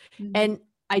feel. Mm-hmm. And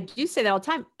I do say that all the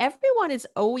time. Everyone is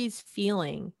always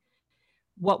feeling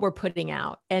what we're putting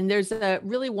out. And there's a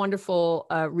really wonderful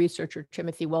researcher,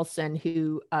 Timothy Wilson,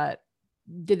 who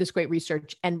did this great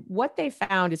research. And what they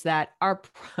found is that our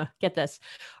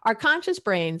conscious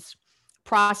brains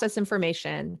process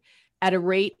information at a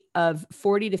rate of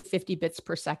 40 to 50 bits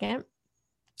per second,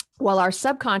 while our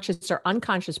subconscious or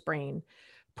unconscious brain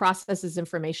processes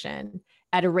information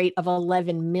at a rate of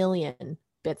 11 million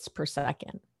bits per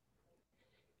second.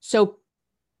 So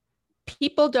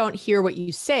people don't hear what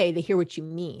you say, they hear what you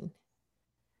mean.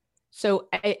 So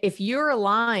if you're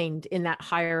aligned in that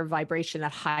higher vibration,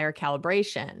 that higher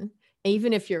calibration,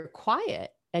 even if you're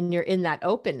quiet and you're in that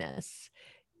openness,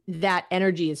 that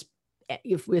energy is,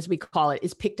 as we call it,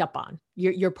 is picked up on.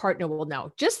 Your partner will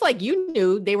know. Just like you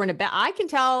knew they were in a bad, I can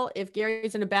tell if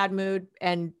Gary's in a bad mood,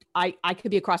 and I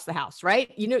could be across the house,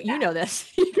 right? You know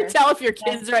this. You can tell if your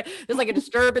kids are, there's like a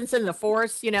disturbance in the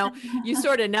force, you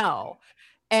sort of know.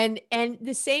 And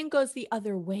the same goes the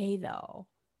other way though.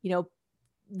 You know,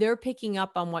 they're picking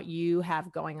up on what you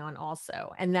have going on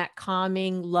also. And that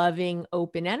calming, loving,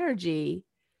 open energy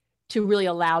to really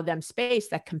allow them space,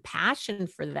 that compassion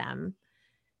for them.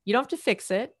 You don't have to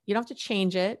fix it. You don't have to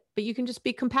change it, but you can just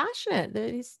be compassionate.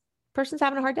 This person's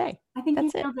having a hard day. I think you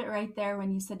That's it. nailed it right there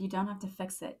when you said you don't have to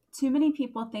fix it. Too many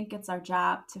people think it's our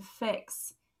job to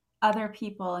fix other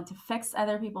people and to fix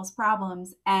other people's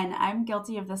problems. And I'm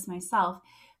guilty of this myself.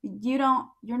 You're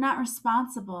not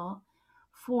responsible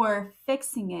for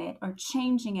fixing it or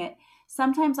changing it.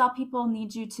 Sometimes all people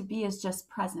need you to be is just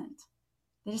present.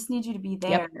 They just need you to be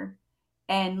Yep. there.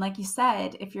 And like you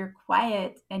said, if you're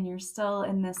quiet and you're still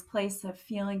in this place of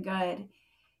feeling good,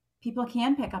 people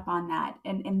can pick up on that.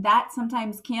 And that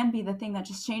sometimes can be the thing that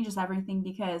just changes everything,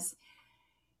 because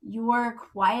your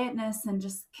quietness and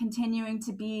just continuing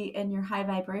to be in your high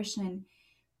vibration,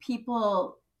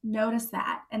 people notice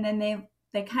that. And then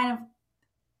they kind of,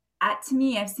 to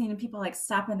me, I've seen people like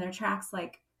stop in their tracks,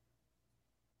 like,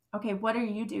 okay, what are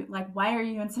you doing? Like, why are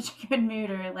you in such a good mood?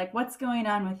 Or like, what's going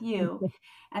on with you?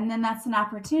 And then that's an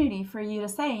opportunity for you to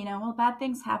say, well, bad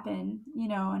things happen,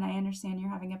 and I understand you're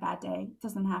having a bad day. It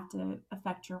doesn't have to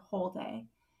affect your whole day.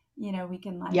 We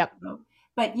can let it Yep. go.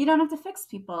 But you don't have to fix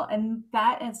people. And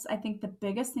that is, I think, the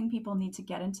biggest thing people need to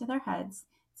get into their heads.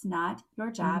 It's not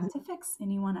your job to fix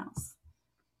anyone else.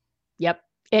 Yep.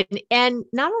 And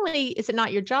not only is it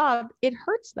not your job, it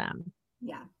hurts them.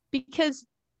 Yeah. Because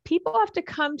people have to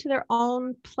come to their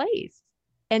own place.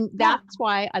 And that's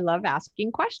why I love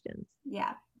asking questions.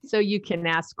 Yeah. So you can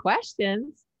ask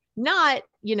questions, not,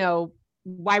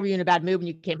 why were you in a bad mood when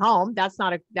you came home? That's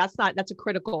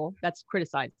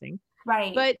criticizing.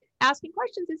 Right. But asking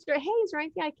questions is, hey, is there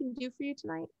anything I can do for you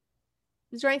tonight?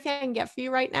 Is there anything I can get for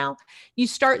you right now? You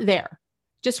start there,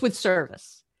 just with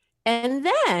service. And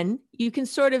then you can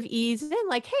sort of ease in,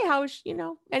 like, hey,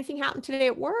 anything happened today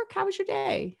at work? How was your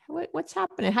day? What's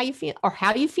happening? How you feel? Or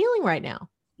how are you feeling right now?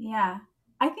 Yeah.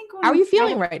 I think how are you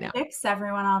feeling right now? Fix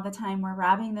everyone all the time, we're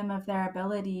robbing them of their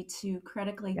ability to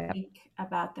critically think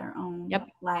about their own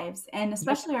lives, and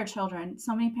especially our children.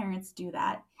 So many parents do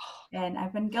that. And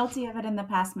I've been guilty of it in the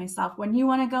past myself. When you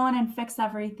want to go in and fix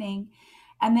everything,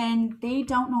 and then they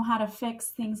don't know how to fix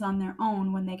things on their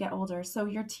own when they get older. So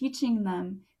you're teaching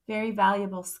them very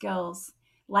valuable skills,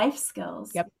 life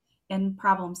skills, in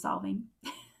problem solving.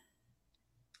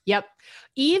 Yep.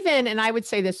 Even, and I would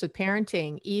say this with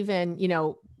parenting, even,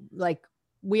 like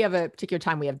we have a particular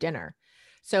time we have dinner.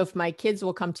 So if my kids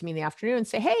will come to me in the afternoon and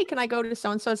say, hey, can I go to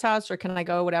so-and-so's house, or can I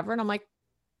go whatever? And I'm like,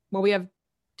 well, we have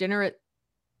dinner at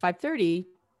 5:30.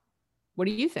 What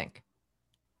do you think?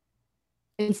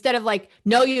 Instead of like,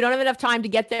 no, you don't have enough time to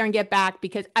get there and get back,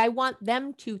 because I want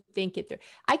them to think it through.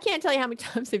 I can't tell you how many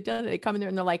times they've done it. They come in there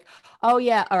and they're like, oh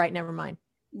yeah, all right, never mind.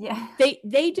 Yeah.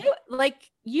 They do, like,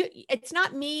 it's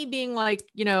not me being like,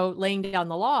 laying down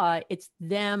the law. It's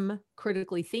them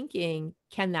critically thinking,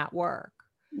 can that work?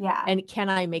 Yeah. And can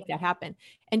I make that happen?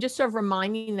 And just sort of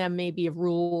reminding them maybe of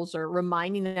rules, or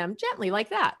reminding them gently like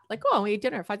that, like, oh, we ate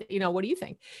dinner. What do you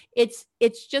think? It's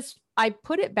just, I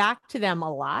put it back to them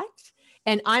a lot.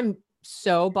 And I'm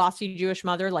so bossy Jewish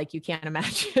mother, like you can't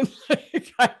imagine.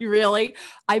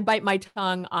 I bite my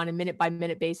tongue on a minute by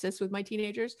minute basis with my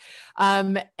teenagers.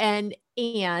 And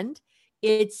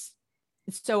it's,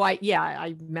 so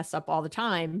I mess up all the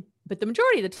time, but the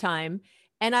majority of the time.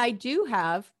 And I do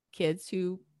have kids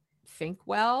who think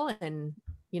well and,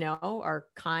 are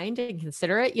kind and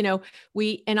considerate,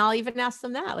 and I'll even ask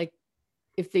them that, like,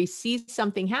 if they see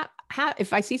something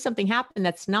if I see something happen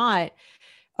that's not,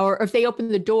 or if they open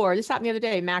the door. This happened the other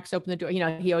day. Max opened the door.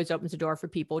 He always opens the door for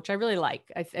people, which I really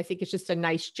like. I think it's just a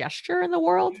nice gesture in the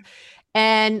world.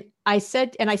 And I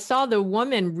said, and I saw the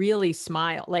woman really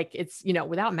smile, like it's,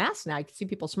 without masks now, I can see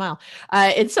people smile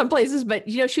in some places, but,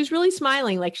 she was really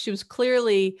smiling, like she was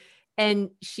clearly, and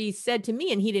she said to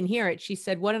me, and he didn't hear it, she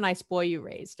said, what a nice boy you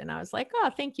raised. And I was like,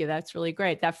 oh, thank you. That's really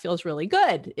great. That feels really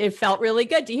good. It felt really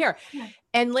good to hear. Yeah.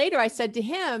 And later I said to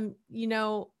him,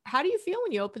 how do you feel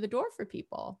when you open the door for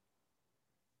people?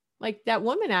 Like that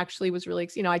woman actually was really,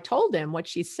 I told him what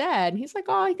she said, and he's like,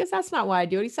 oh, I guess that's not why I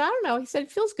do it. He said, I don't know. He said,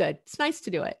 it feels good. It's nice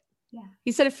to do it. Yeah.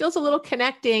 He said, it feels a little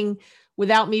connecting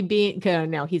without me being,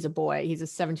 no, he's a boy. He's a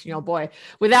 17-year-old boy,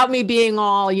 without me being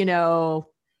all,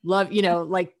 love,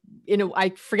 like, I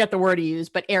forget the word he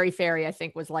used, but airy fairy, I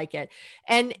think was like it.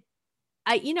 And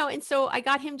and so I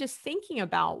got him just thinking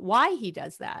about why he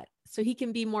does that, so he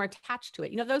can be more attached to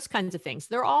it. Those kinds of things.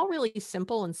 They're all really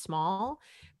simple and small,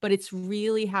 but it's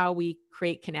really how we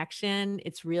create connection.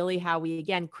 It's really how we,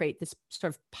 again, create this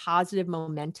sort of positive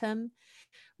momentum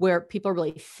where people are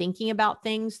really thinking about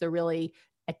things. They're really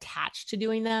attached to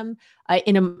doing them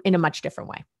in a much different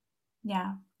way.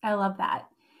 Yeah, I love that.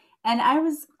 And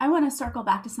I want to circle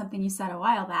back to something you said a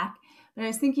while back, but I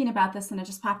was thinking about this and it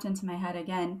just popped into my head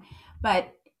again.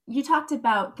 But you talked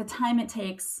about the time it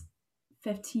takes,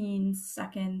 15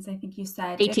 seconds, I think you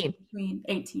said, 18. between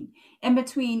 18, in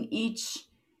between each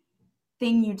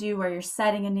thing you do where you're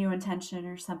setting a new intention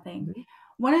or something. Mm-hmm.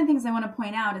 One of the things I want to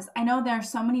point out is I know there are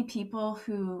so many people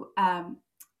who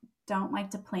don't like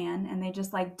to plan and they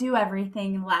just like do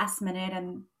everything last minute,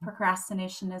 and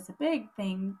procrastination is a big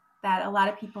thing that a lot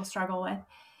of people struggle with.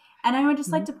 And I would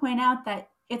just like to point out that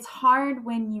it's hard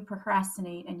when you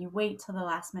procrastinate and you wait till the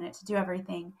last minute to do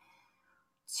everything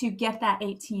to get that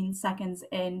 18 seconds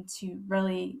in to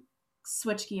really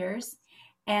switch gears.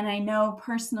 And I know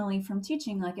personally from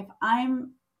teaching, like if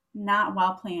I'm not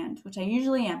well planned, which I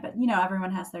usually am, but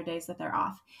everyone has their days that they're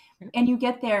off, and you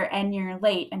get there and you're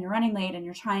late and you're running late and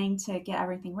you're trying to get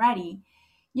everything ready,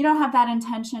 you don't have that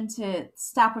intention to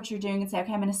stop what you're doing and say,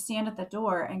 okay, I'm going to stand at the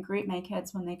door and greet my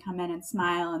kids when they come in and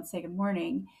smile and say good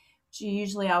morning, which you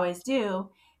usually always do.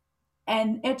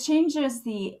 And it changes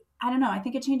I don't know, I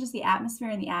think it changes the atmosphere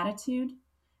and the attitude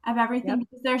of everything. Yep.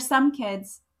 Because there's some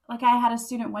kids, like I had a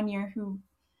student one year who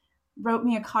wrote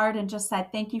me a card and just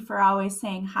said, thank you for always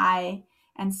saying hi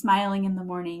and smiling in the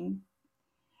morning.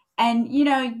 And, you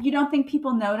don't think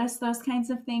people notice those kinds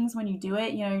of things when you do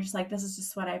it. You're just like, this is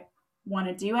just what I want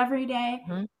to do every day.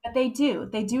 Mm-hmm. But they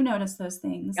do notice those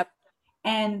things. Yep.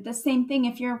 And the same thing,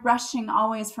 if you're rushing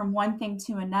always from one thing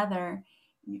to another,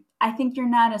 I think you're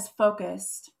not as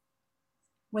focused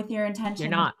with your intention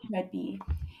You're not. as you could be.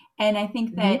 And I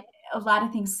think that a lot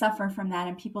of things suffer from that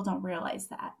and people don't realize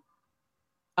that.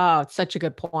 Oh, it's such a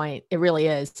good point. It really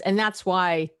is. And that's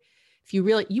why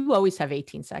you always have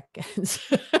 18 seconds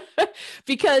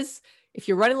because if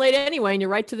you're running late anyway, and you're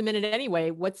right to the minute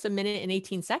anyway, what's a minute and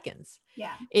 18 seconds?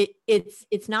 Yeah.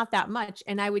 It's not that much.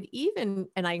 And I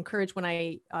encourage when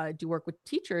I do work with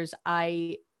teachers,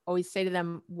 I always say to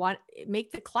them,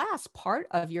 make the class part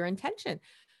of your intention.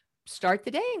 Start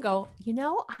the day and go,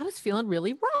 I was feeling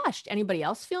really rushed. Anybody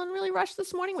else feeling really rushed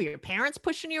this morning? Were your parents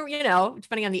pushing you,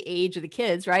 depending on the age of the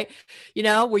kids, right?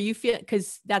 Were you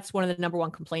because that's one of the number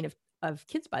one complaint of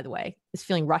kids, by the way, is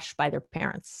feeling rushed by their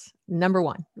parents. Number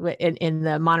one in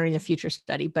the Monitoring the Future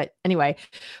study. But anyway,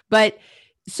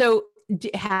 so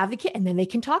have the kid, and then they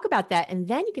can talk about that. And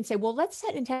then you can say, well, let's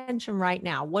set intention right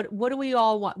now. What do we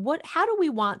all want? How do we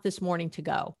want this morning to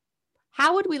go?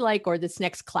 How would we like, or this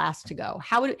next class to go?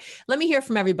 Let me hear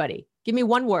from everybody. Give me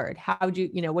one word. How would you,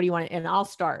 what do you want? And I'll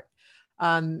start.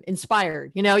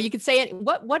 Inspired, you could say it.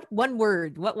 What one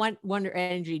word, what one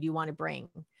energy do you want to bring?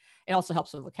 It also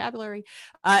helps with vocabulary.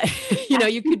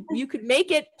 You could make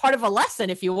it part of a lesson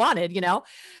if you wanted,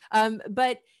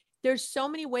 but there's so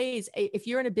many ways. If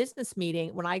you're in a business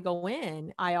meeting, when I go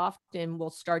in, I often will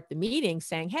start the meeting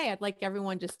saying, hey, I'd like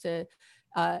everyone just to,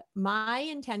 my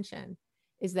intention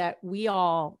is that we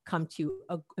all come to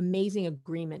an amazing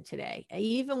agreement today.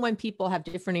 Even when people have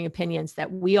differing opinions,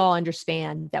 that we all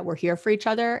understand that we're here for each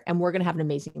other and we're going to have an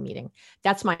amazing meeting.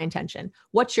 That's my intention.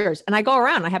 What's yours? And I go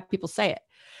around, I have people say it.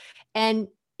 And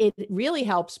it really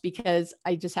helps because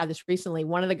I just had this recently.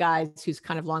 One of the guys who's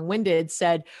kind of long-winded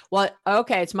said, well,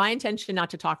 okay, it's my intention not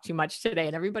to talk too much today.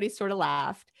 And everybody sort of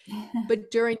laughed.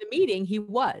 But during the meeting, he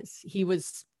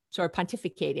was sort of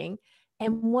pontificating.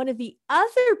 And one of the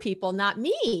other people, not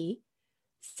me,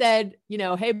 said,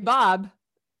 hey, Bob,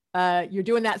 you're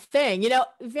doing that thing,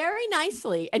 very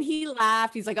nicely. And he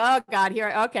laughed. He's like, oh God,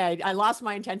 okay, I lost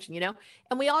my intention,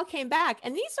 and we all came back.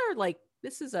 And these are like,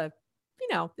 this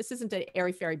isn't an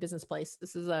airy fairy business place.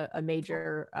 This is a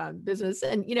major business,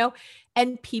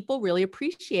 and people really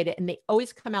appreciate it. And they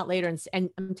always come out later.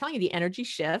 And I'm telling you, the energy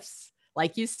shifts,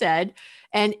 like you said,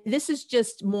 and this is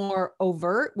just more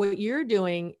overt. What you're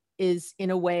doing is in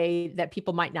a way that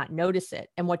people might not notice it.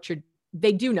 And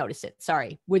they do notice it,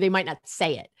 where they might not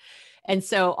say it. And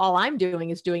so all I'm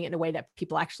doing is doing it in a way that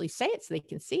people actually say it so they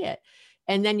can see it.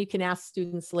 And then you can ask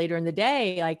students later in the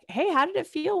day, like, hey, how did it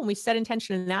feel when we set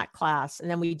intention in that class? And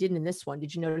then we didn't in this one.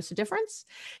 Did you notice a difference?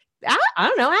 I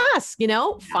don't know, ask,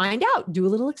 find out, do a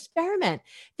little experiment.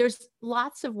 There's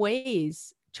lots of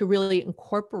ways to really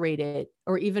incorporate it,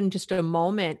 or even just a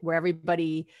moment where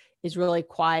everybody is really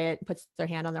quiet, puts their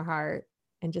hand on their heart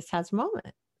and just has a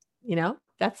moment,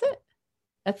 that's it.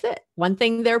 That's it. One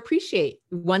thing they appreciate,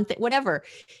 one thing, whatever.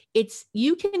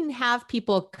 You can have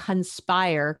people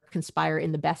conspire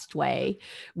in the best way.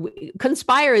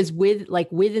 Conspire is with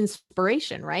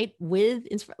inspiration, right?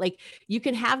 You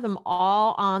can have them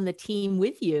all on the team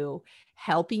with you,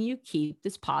 helping you keep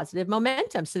this positive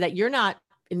momentum so that you're not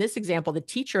in this example, the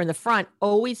teacher in the front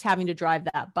always having to drive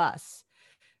that bus,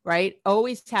 right?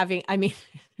 Always having, I mean,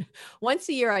 once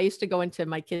a year I used to go into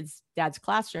my kid's dad's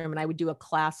classroom and I would do a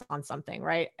class on something,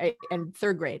 right? And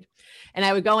third grade. And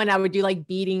I would go and I would do like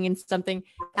beading and something.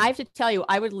 I have to tell you,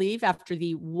 I would leave after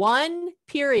the one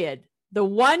period,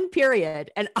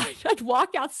 and I'd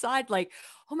walk outside like,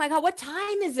 oh my God, what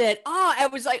time is it? Oh, I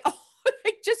was like, oh,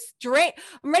 I just straight,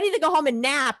 I'm ready to go home and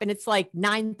nap. And it's like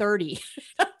 9:30.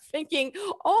 I'm thinking,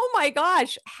 oh my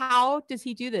gosh, how does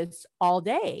he do this all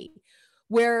day?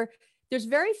 Where there's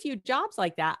very few jobs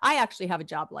like that. I actually have a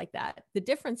job like that. The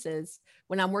difference is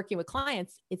when I'm working with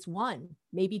clients, it's one,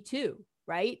 maybe two,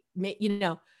 right?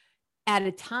 At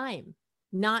a time,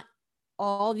 not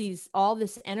all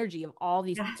this energy of all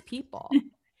these people.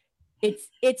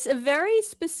 It's a very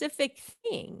specific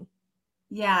thing.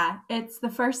 Yeah, it's the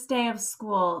first day of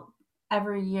school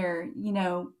every year.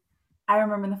 I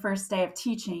remember the first day of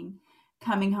teaching,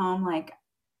 coming home like,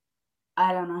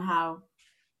 I don't know how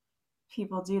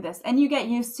people do this. And you get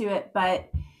used to it, but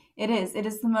it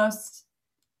is the most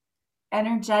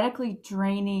energetically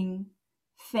draining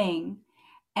thing.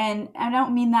 And I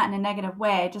don't mean that in a negative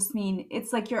way. I just mean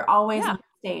it's like you're always on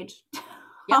stage,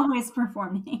 Yep. always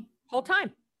performing. Whole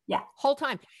time. Yeah. Whole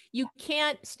time. You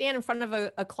can't stand in front of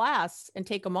a class and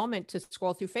take a moment to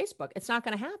scroll through Facebook. It's not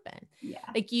going to happen. Yeah.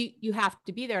 Like you have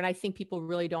to be there. And I think people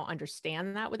really don't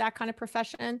understand that with that kind of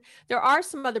profession. There are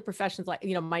some other professions like,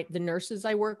 the nurses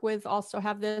I work with also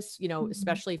have this,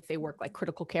 especially if they work like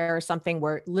critical care or something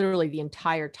where literally the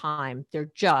entire time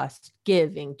they're just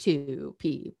giving to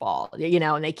people,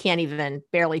 and they can't even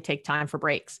barely take time for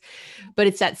breaks. But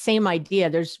it's that same idea.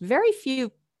 There's very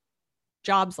few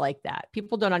jobs like that.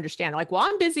 People don't understand. They're like, well,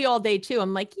 I'm busy all day too.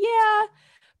 I'm like, yeah,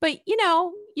 but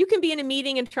you can be in a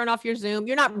meeting and turn off your Zoom.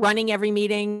 You're not running every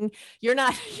meeting. You're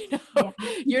not,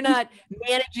 you're not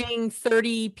managing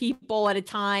 30 people at a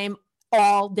time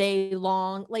all day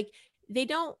long. Like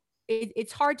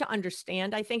it's hard to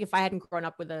understand. I think if I hadn't grown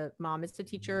up with a mom as a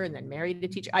teacher and then married a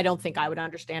teacher, I don't think I would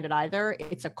understand it either.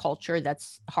 It's a culture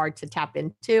that's hard to tap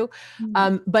into.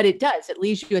 But it does. It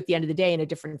leaves you at the end of the day in a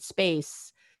different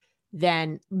space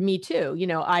than me too.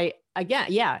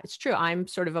 It's true. I'm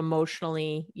sort of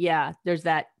emotionally, there's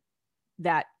that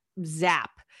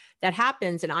zap that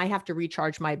happens and I have to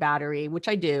recharge my battery, which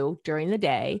I do during the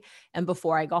day and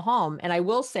before I go home. And I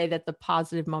will say that the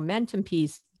positive momentum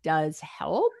piece does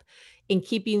help in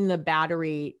keeping the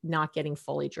battery not getting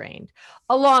fully drained,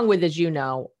 along with, as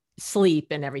sleep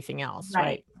and everything else.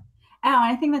 Right. Oh,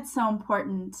 I think that's so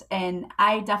important. And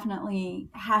I definitely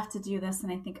have to do this.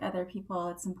 And I think other people,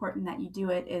 it's important that you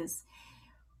do it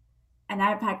and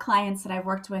I've had clients that I've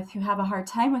worked with who have a hard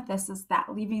time with this, is that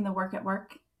leaving the work at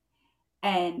work.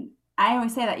 And I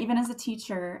always say that even as a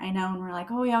teacher, I know, and we're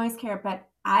like, oh, we always care, but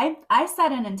I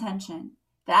set an intention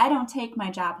that I don't take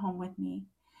my job home with me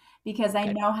because I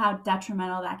know how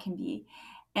detrimental that can be.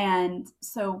 And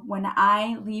so when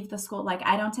I leave the school, like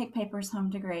I don't take papers home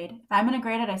to grade. If I'm going to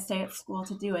grade it, I stay at school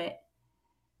to do it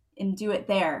and do it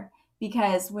there.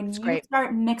 Because when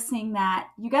start mixing that,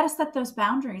 you got to set those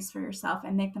boundaries for yourself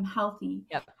and make them healthy.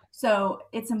 Yep. So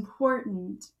it's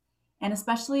important. And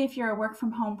especially if you're a work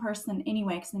from home person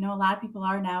anyway, because I know a lot of people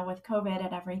are now with COVID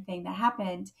and everything that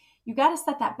happened, you got to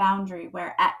set that boundary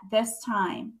where at this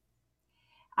time,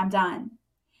 I'm done.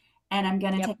 And I'm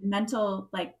going to take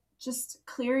mental, just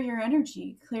clear your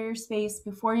energy, clear your space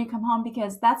before you come home,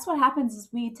 because that's what happens is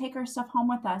we take our stuff home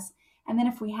with us. And then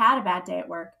if we had a bad day at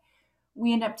work,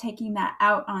 we end up taking that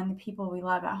out on the people we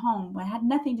love at home when it had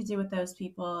nothing to do with those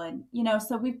people. And,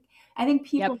 so I think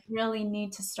people really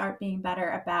need to start being better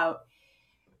about,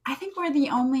 I think we're the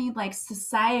only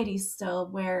society still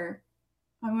where,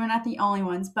 we're not the only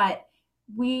ones, but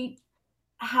we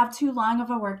have too long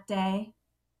of a work day.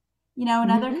 In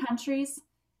other countries,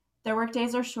 their work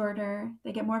days are shorter.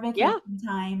 They get more vacation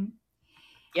time.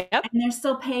 Yep. And they're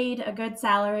still paid a good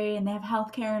salary and they have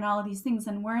health care and all of these things.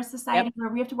 And we're a society where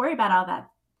we have to worry about all that.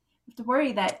 We have to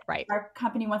worry that our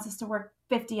company wants us to work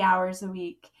 50 hours a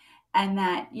week and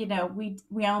that, we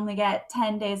only get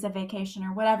 10 days of vacation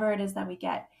or whatever it is that we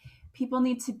get. People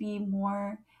need to be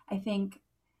more, I think,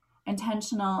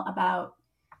 intentional about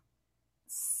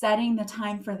setting the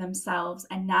time for themselves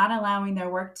and not allowing their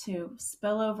work to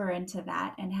spill over into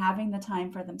that, and having the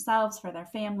time for themselves, for their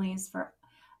families, for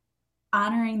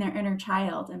honoring their inner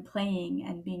child and playing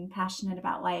and being passionate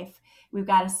about life. We've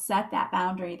got to set that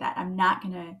boundary that I'm not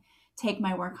going to take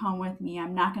my work home with me.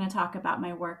 I'm not going to talk about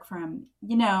my work from,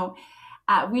 we'd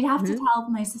have to tell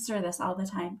my sister this all the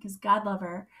time because God love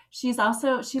her. She's a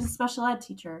special ed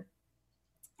teacher.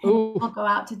 and Ooh, we'll go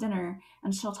out to dinner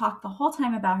and she'll talk the whole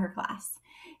time about her class.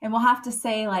 And we'll have to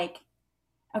say, like,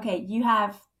 okay, you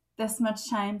have this much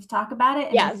time to talk about it,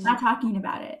 and then we're yes, not talking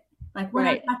about it. Like, we're not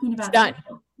right. talking It's about done.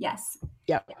 school. Yes.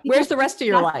 Yep. Because Where's the rest of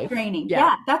your that's life? draining. Yeah,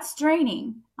 Yeah, that's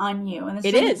draining on you, and it's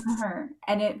it draining is. on her,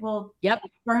 and it will Yep.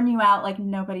 burn you out like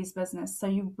nobody's business. So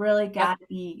you really Yep. got to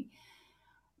be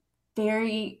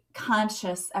very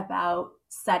conscious about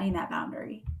setting that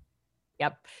boundary.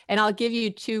 Yep. And I'll give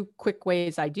you two quick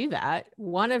ways I do that.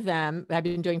 One of them I've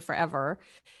been doing forever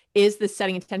is the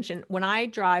setting intention. When I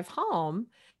drive home,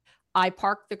 I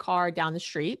park the car down the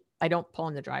street. I don't pull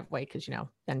in the driveway because,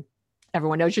 then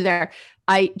everyone knows you're there.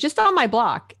 I just on my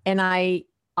block, and I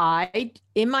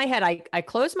in my head, I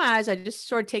close my eyes. I just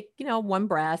sort of take, one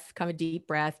breath, kind of a deep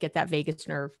breath, get that vagus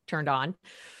nerve turned on.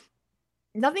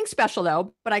 Nothing special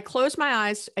though, but I close my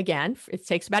eyes again. It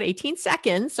takes about 18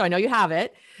 seconds. So I know you have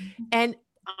it. And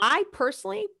I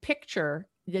personally picture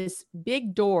this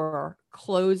big door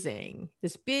closing,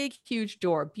 this big, huge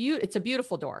door. It's a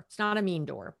beautiful door. It's not a mean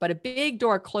door, but a big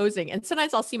door closing. And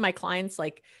sometimes I'll see my clients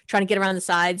like trying to get around the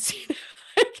sides,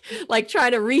 like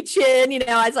trying to reach in,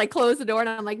 as I close the door. And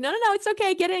I'm like, no, it's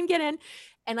okay. Get in, get in.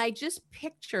 And I just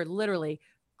picture literally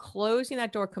closing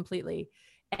that door completely.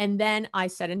 And then I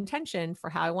set intention for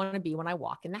how I want to be when I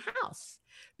walk in the house.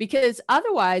 Because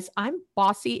otherwise I'm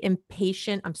bossy,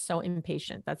 impatient. I'm so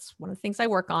impatient. That's one of the things I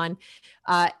work on.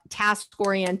 Task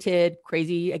oriented,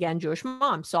 crazy, again, Jewish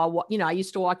mom. So I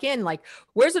used to walk in like,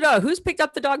 where's the dog? Who's picked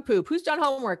up the dog poop? Who's done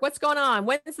homework? What's going on?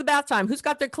 When's the bath time? Who's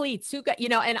got their cleats? Who got,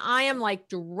 and I am like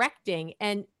directing,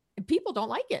 and people don't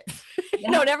like it.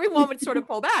 Yeah. And every moment sort of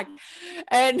pull back.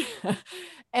 And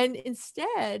and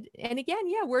instead, and again,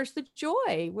 yeah, where's the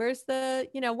joy? Where's the,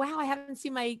 wow, I haven't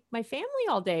seen my family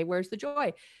all day. Where's the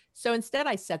joy? So instead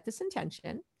I set this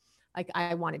intention, like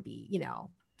I want to be,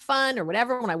 fun or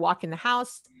whatever when I walk in the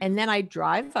house. And then I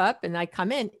drive up and I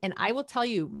come in, and I will tell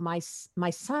you, my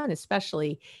son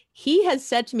especially, he has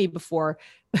said to me before,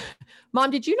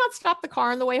 Mom, did you not stop the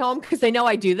car on the way home? Because they know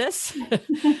I do this.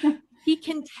 He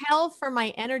can tell from my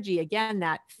energy, again,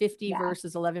 that 50 Yeah.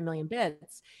 versus 11 million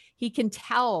bits. He can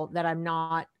tell that I'm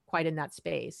not quite in that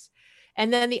space.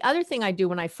 And then the other thing I do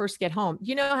when I first get home,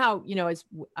 how,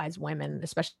 as women,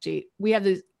 especially, we have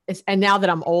this, and now that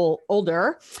I'm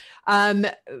older,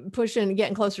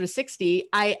 getting closer to 60,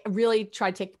 I really try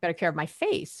to take better care of my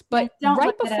face. But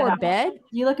right before bed,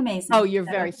 you look amazing. Oh, you're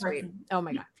very sweet. Oh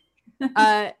my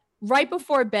God. Right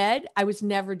before bed, I was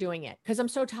never doing it because I'm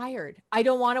so tired. I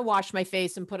don't want to wash my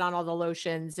face and put on all the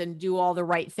lotions and do all the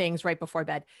right things right before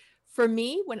bed. For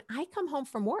me, when I come home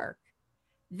from work,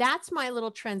 that's my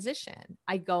little transition.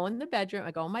 I go in the bedroom,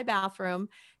 I go in my bathroom,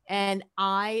 and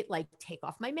I like take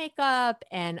off my makeup,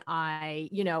 and I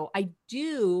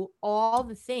do all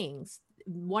the things,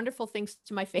 wonderful things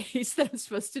to my face that I'm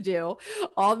supposed to do,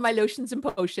 all of my lotions and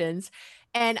potions.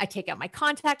 And I take out my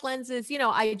contact lenses,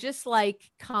 I just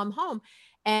like come home,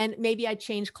 and maybe I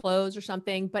change clothes or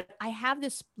something, but I have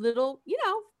this little,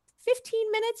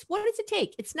 15 minutes. What does it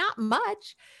take? It's not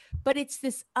much, but it's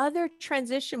this other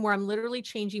transition where I'm literally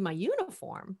changing my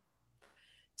uniform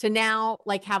to now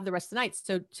like have the rest of the night.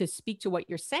 So to speak to what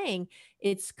you're saying,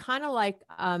 it's kind of like,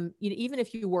 even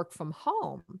if you work from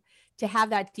home, to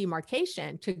have that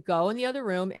demarcation, to go in the other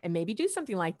room and maybe do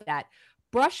something like that,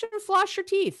 brush and floss your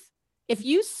teeth. If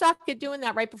you suck at doing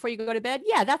that right before you go to bed,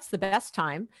 yeah, that's the best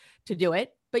time to do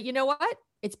it. But you know what?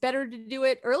 It's better to do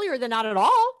it earlier than not at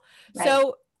all. Right.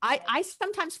 So I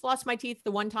sometimes floss my teeth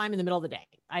the one time in the middle of the day.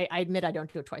 I admit I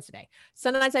don't do it twice a day.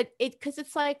 Sometimes because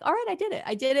it's like, all right, I did it.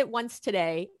 I did it once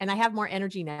today, and I have more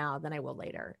energy now than I will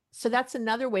later. So that's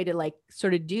another way to like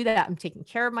sort of do that. I'm taking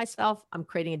care of myself. I'm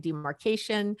creating a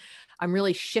demarcation. I'm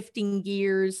really shifting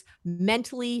gears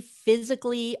mentally,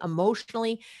 physically,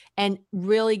 emotionally, and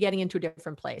really getting into a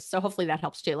different place. So hopefully that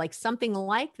helps too. Like something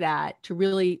like that to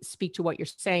really speak to what you're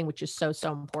saying, which is so,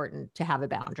 so important to have a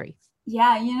boundary.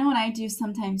 Yeah, what I do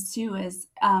sometimes too is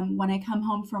when I come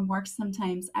home from work,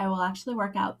 sometimes I will actually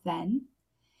work out then.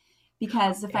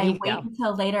 Because if I wait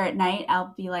until later at night,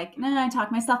 I'll be like, no, I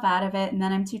talk myself out of it, and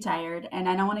then I'm too tired, and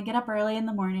I don't want to get up early in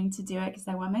the morning to do it because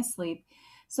I want my sleep.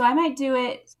 So I might do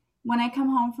it when I come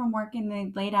home from work in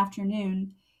the late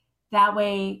afternoon. That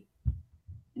way,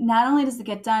 not only does it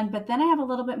get done, but then I have a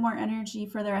little bit more energy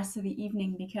for the rest of the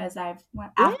evening because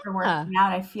after working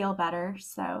out, I feel better.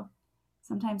 So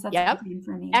sometimes that's a good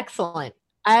for me. Excellent.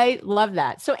 I love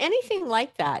that. So anything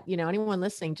like that, anyone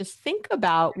listening, just think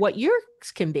about what yours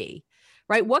can be,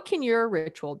 right? What can your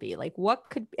ritual be? Like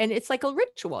and it's like a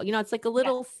ritual, it's like a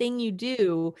little thing you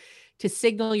do to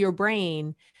signal your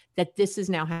brain that this is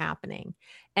now happening.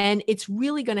 And it's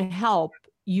really going to help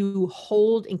you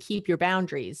hold and keep your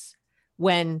boundaries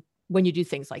when you do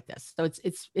things like this. So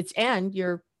it's and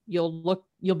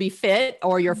you'll be fit,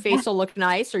 or your face will look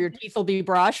nice, or your teeth will be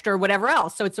brushed, or whatever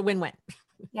else. So it's a win-win.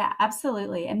 Yeah,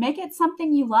 absolutely. And make it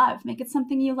something you love. Make it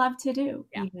something you love to do,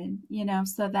 Yeah. even,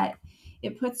 so that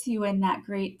it puts you in that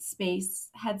great space,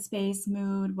 headspace,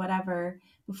 mood, whatever,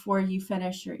 before you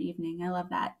finish your evening. I love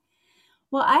that.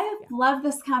 Well, I have Yeah. loved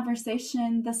this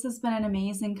conversation. This has been an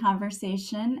amazing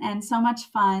conversation and so much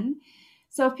fun.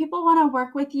 So, if people want to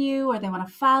work with you or they want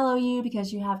to follow you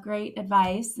because you have great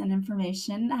advice and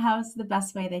information, how's the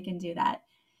best way they can do that?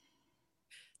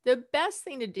 The best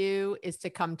thing to do is to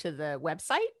come to the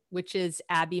website, which is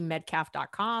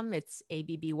abbymedcalf.com. It's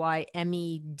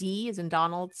ABBYMED as in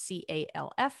Donald,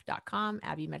 CALF.com,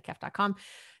 abbymedcalf.com.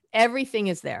 Everything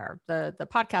is there. The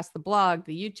podcast, the blog,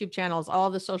 the YouTube channels,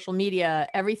 all the social media,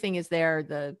 everything is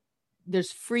there.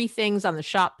 There's free things on the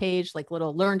shop page, like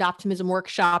little learned optimism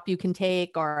workshop you can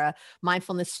take, or a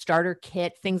mindfulness starter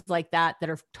kit, things like that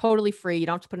are totally free. You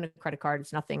don't have to put in a credit card.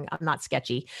 It's nothing, I'm not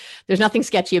sketchy. There's nothing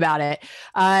sketchy about it.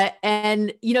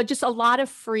 And, just a lot of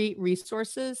free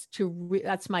resources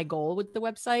that's my goal with the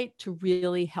website, to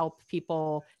really help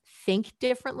people think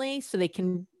differently so they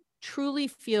can truly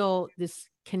feel this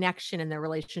connection in their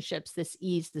relationships, this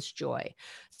ease, this joy.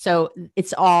 So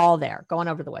it's all there. Go on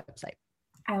over to the website.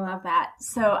 I love that.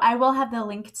 So I will have the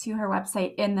link to her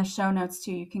website in the show notes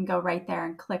too. You can go right there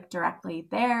and click directly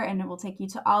there, and it will take you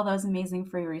to all those amazing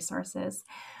free resources.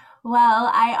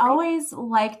 Well, I always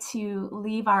like to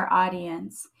leave our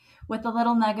audience with a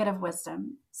little nugget of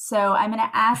wisdom. So I'm going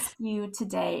to ask you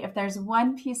today, if there's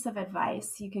one piece of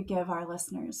advice you could give our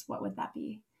listeners, what would that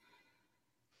be?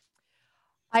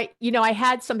 I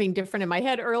had something different in my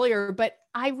head earlier, but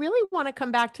I really want to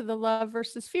come back to the love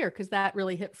versus fear, because that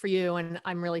really hit for you. And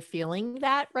I'm really feeling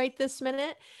that right this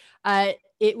minute.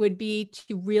 It would be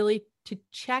to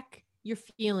check your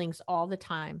feelings all the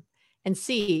time and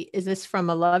see, is this from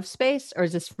a love space or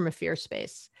is this from a fear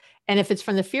space? And if it's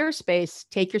from the fear space,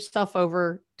 take yourself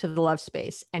over to the love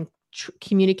space and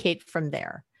communicate from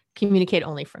there. Communicate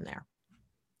only from there.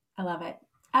 I love it.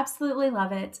 Absolutely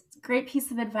love it. Great piece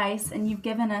of advice. And you've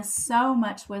given us so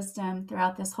much wisdom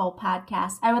throughout this whole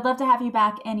podcast. I would love to have you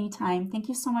back anytime. Thank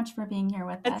you so much for being here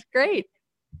with us. That's great.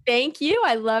 Thank you.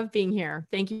 I love being here.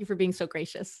 Thank you for being so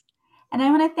gracious. And I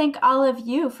want to thank all of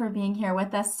you for being here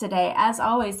with us today. As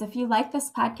always, if you like this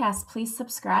podcast, please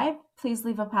subscribe. Please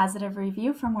leave a positive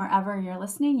review from wherever you're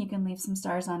listening. You can leave some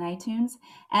stars on iTunes.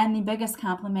 And the biggest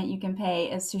compliment you can pay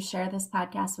is to share this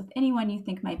podcast with anyone you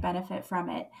think might benefit from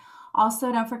it.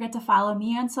 Also, don't forget to follow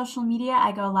me on social media.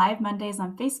 I go live Mondays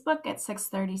on Facebook at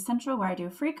 6:30 Central, where I do a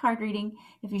free card reading.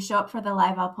 If you show up for the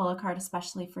live, I'll pull a card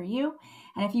especially for you.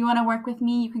 And if you want to work with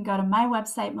me, you can go to my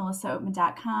website,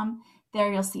 melissaoatman.com.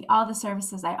 There you'll see all the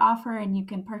services I offer, and you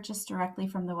can purchase directly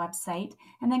from the website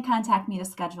and then contact me to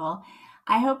schedule.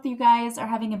 I hope that you guys are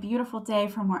having a beautiful day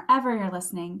from wherever you're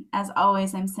listening. As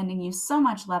always, I'm sending you so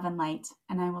much love and light,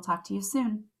 and I will talk to you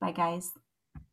soon. Bye, guys.